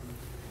you?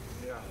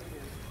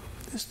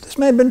 This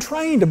man had been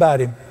trained about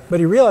him, but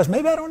he realized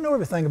maybe I don't know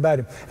everything about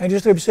him. And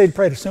just like he said, he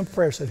prayed a simple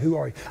prayer, said, who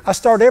are you? I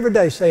start every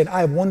day saying, I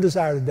have one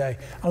desire today.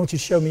 I want you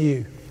to show me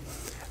you.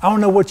 I want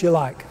to know what you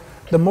like.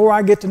 The more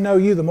I get to know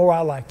you, the more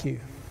I like you.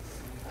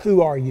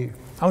 Who are you?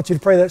 I want you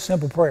to pray that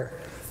simple prayer.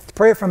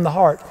 Pray it from the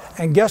heart.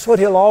 And guess what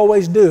he'll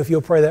always do if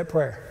you'll pray that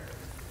prayer?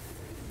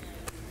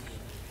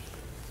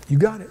 You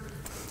got it.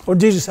 Lord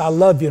Jesus, I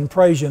love you and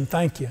praise you and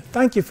thank you.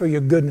 Thank you for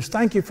your goodness.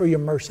 Thank you for your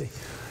mercy.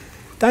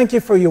 Thank you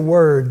for your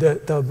word.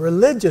 The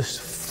religious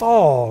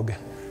fog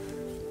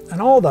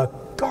and all the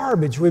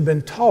garbage we've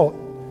been taught.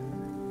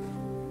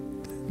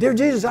 Dear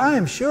Jesus, I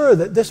am sure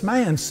that this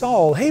man,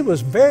 Saul, he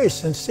was very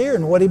sincere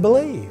in what he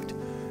believed.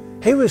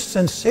 He was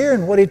sincere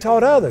in what he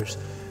taught others.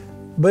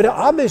 But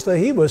obviously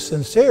he was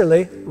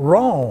sincerely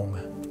wrong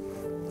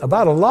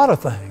about a lot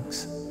of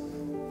things.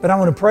 But I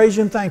want to praise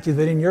you and thank you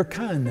that in your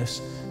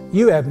kindness,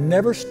 you have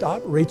never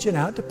stopped reaching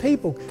out to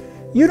people.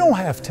 You don't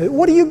have to.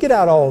 What do you get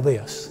out of all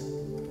this?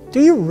 Do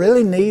you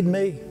really need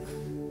me?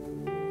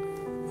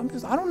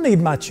 I don't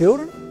need my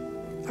children.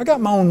 I got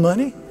my own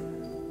money.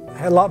 I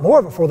had a lot more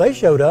of it before they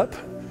showed up.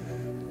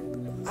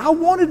 I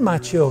wanted my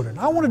children.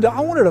 I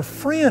wanted a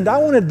friend. I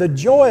wanted the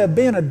joy of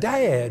being a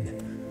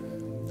dad.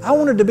 I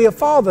wanted to be a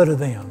father to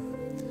them.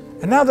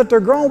 And now that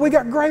they're grown, we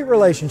got great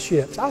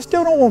relationships. I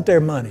still don't want their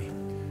money.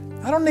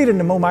 I don't need them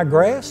to mow my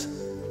grass.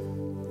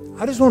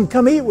 I just want them to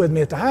come eat with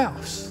me at the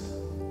house.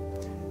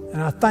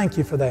 And I thank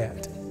you for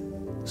that.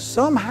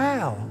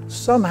 Somehow,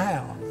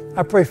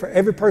 I pray for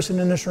every person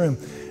in this room,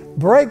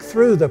 break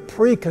through the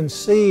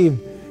preconceived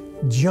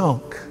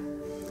junk.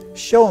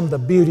 Show them the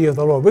beauty of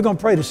the Lord. We're going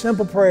to pray the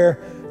simple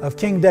prayer of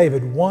King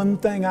David. One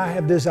thing I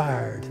have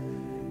desired,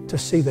 to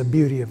see the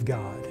beauty of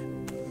God.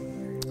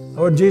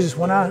 Lord Jesus,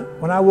 when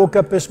I woke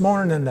up this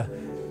morning and the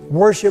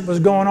worship was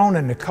going on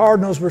and the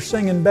Cardinals were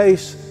singing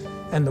bass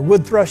and the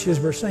wood thrushes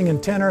were singing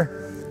tenor,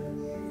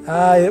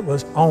 it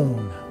was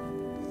on.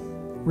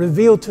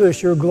 Reveal to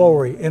us your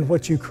glory in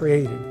what you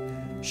created.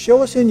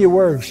 Show us in your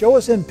word. Show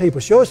us in people.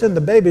 Show us in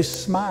the baby's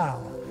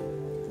smile.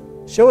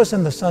 Show us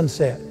in the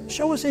sunset.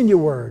 Show us in your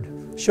word.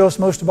 Show us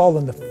most of all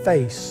in the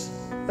face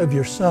of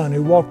your Son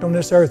who walked on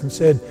this earth and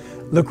said,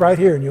 look right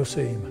here and you'll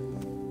see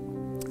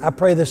him. I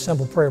pray this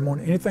simple prayer more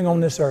than anything on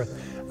this earth.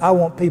 I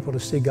want people to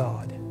see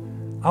God.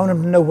 I want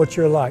them to know what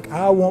you're like.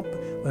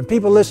 When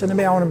people listen to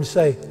me, I want them to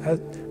say,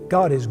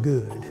 God is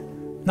good.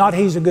 Not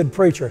He's a good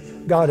preacher.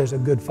 God is a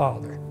good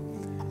Father.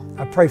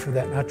 I pray for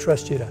that, and I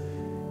trust you to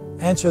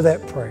answer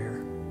that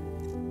prayer.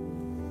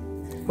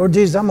 Lord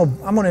Jesus, I'm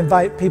going to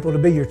invite people to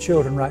be your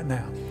children right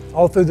now,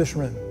 all through this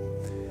room.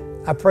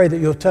 I pray that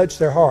you'll touch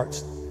their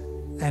hearts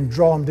and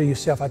draw them to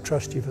yourself. I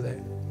trust you for that.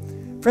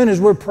 Friend, as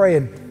we're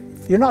praying,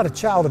 if you're not a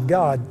child of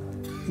God,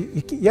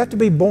 you have to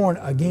be born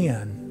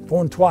again,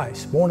 born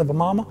twice, born of a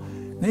mama.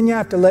 Then you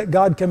have to let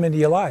God come into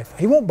your life.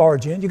 He won't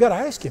barge in. You got to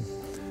ask Him.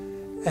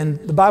 And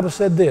the Bible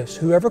said this,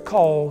 whoever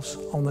calls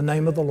on the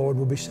name of the Lord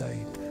will be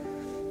saved.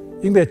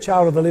 You can be a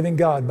child of the living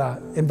God by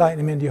inviting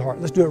Him into your heart.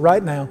 Let's do it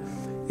right now.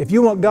 If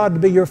you want God to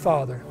be your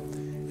Father,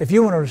 if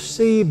you want to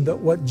receive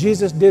what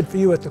Jesus did for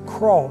you at the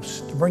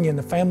cross to bring you in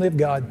the family of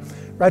God,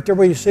 right there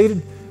where you're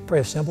seated, pray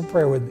a simple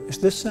prayer with me. It's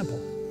this simple.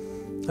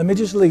 Let me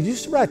just lead you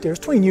just right there. It's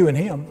between you and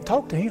Him.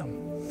 Talk to Him.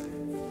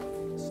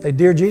 Say,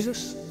 dear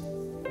Jesus,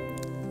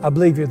 I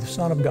believe you're the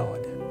Son of God.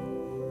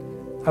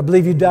 I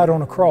believe you died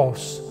on a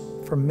cross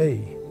for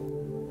me.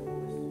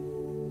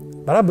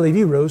 But I believe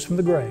you rose from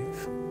the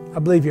grave. I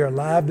believe you're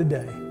alive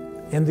today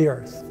in the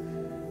earth.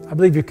 I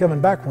believe you're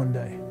coming back one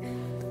day.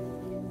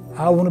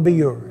 I want to be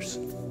yours.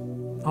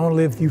 I want to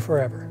live with you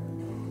forever.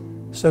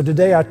 So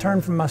today I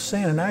turn from my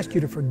sin and ask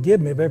you to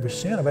forgive me of every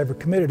sin I've ever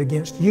committed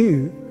against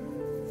you.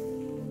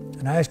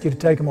 And I ask you to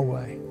take them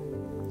away.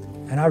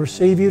 And I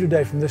receive you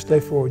today from this day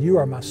forward. You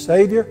are my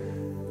Savior,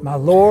 my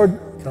Lord,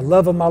 the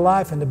love of my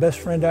life, and the best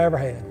friend I ever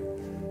had.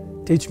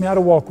 Teach me how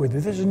to walk with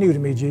you. This is new to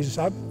me, Jesus.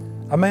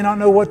 I may not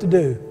know what to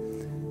do,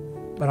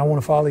 but I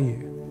want to follow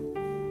you.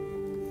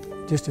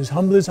 Just as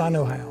humbly as I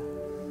know how.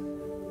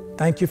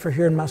 Thank you for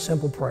hearing my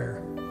simple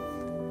prayer.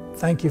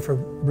 Thank you for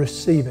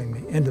receiving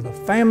me into the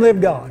family of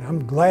God.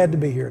 I'm glad to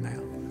be here now.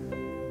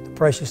 In the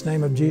precious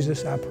name of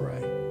Jesus, I pray.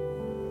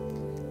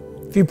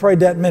 If you prayed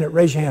that minute,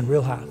 raise your hand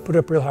real high. Put it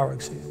up real high where I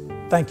can see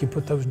it. Thank you.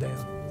 Put those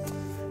down.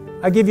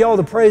 I give you all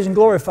the praise and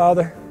glory,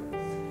 Father.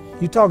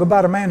 You talk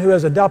about a man who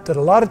has adopted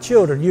a lot of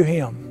children, you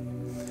him.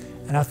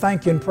 And I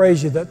thank you and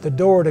praise you that the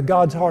door to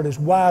God's heart is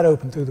wide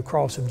open through the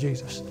cross of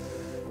Jesus.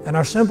 And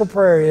our simple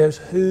prayer is,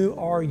 who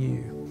are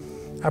you?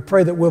 I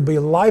pray that we'll be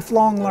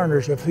lifelong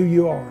learners of who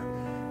you are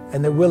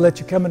and that we'll let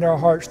you come into our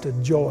hearts to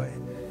joy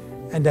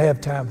and to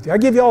have time with you. I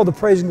give you all the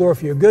praise and glory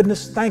for your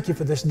goodness. Thank you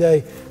for this day.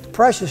 In the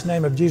precious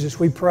name of Jesus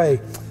we pray.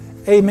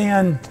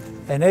 Amen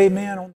and amen.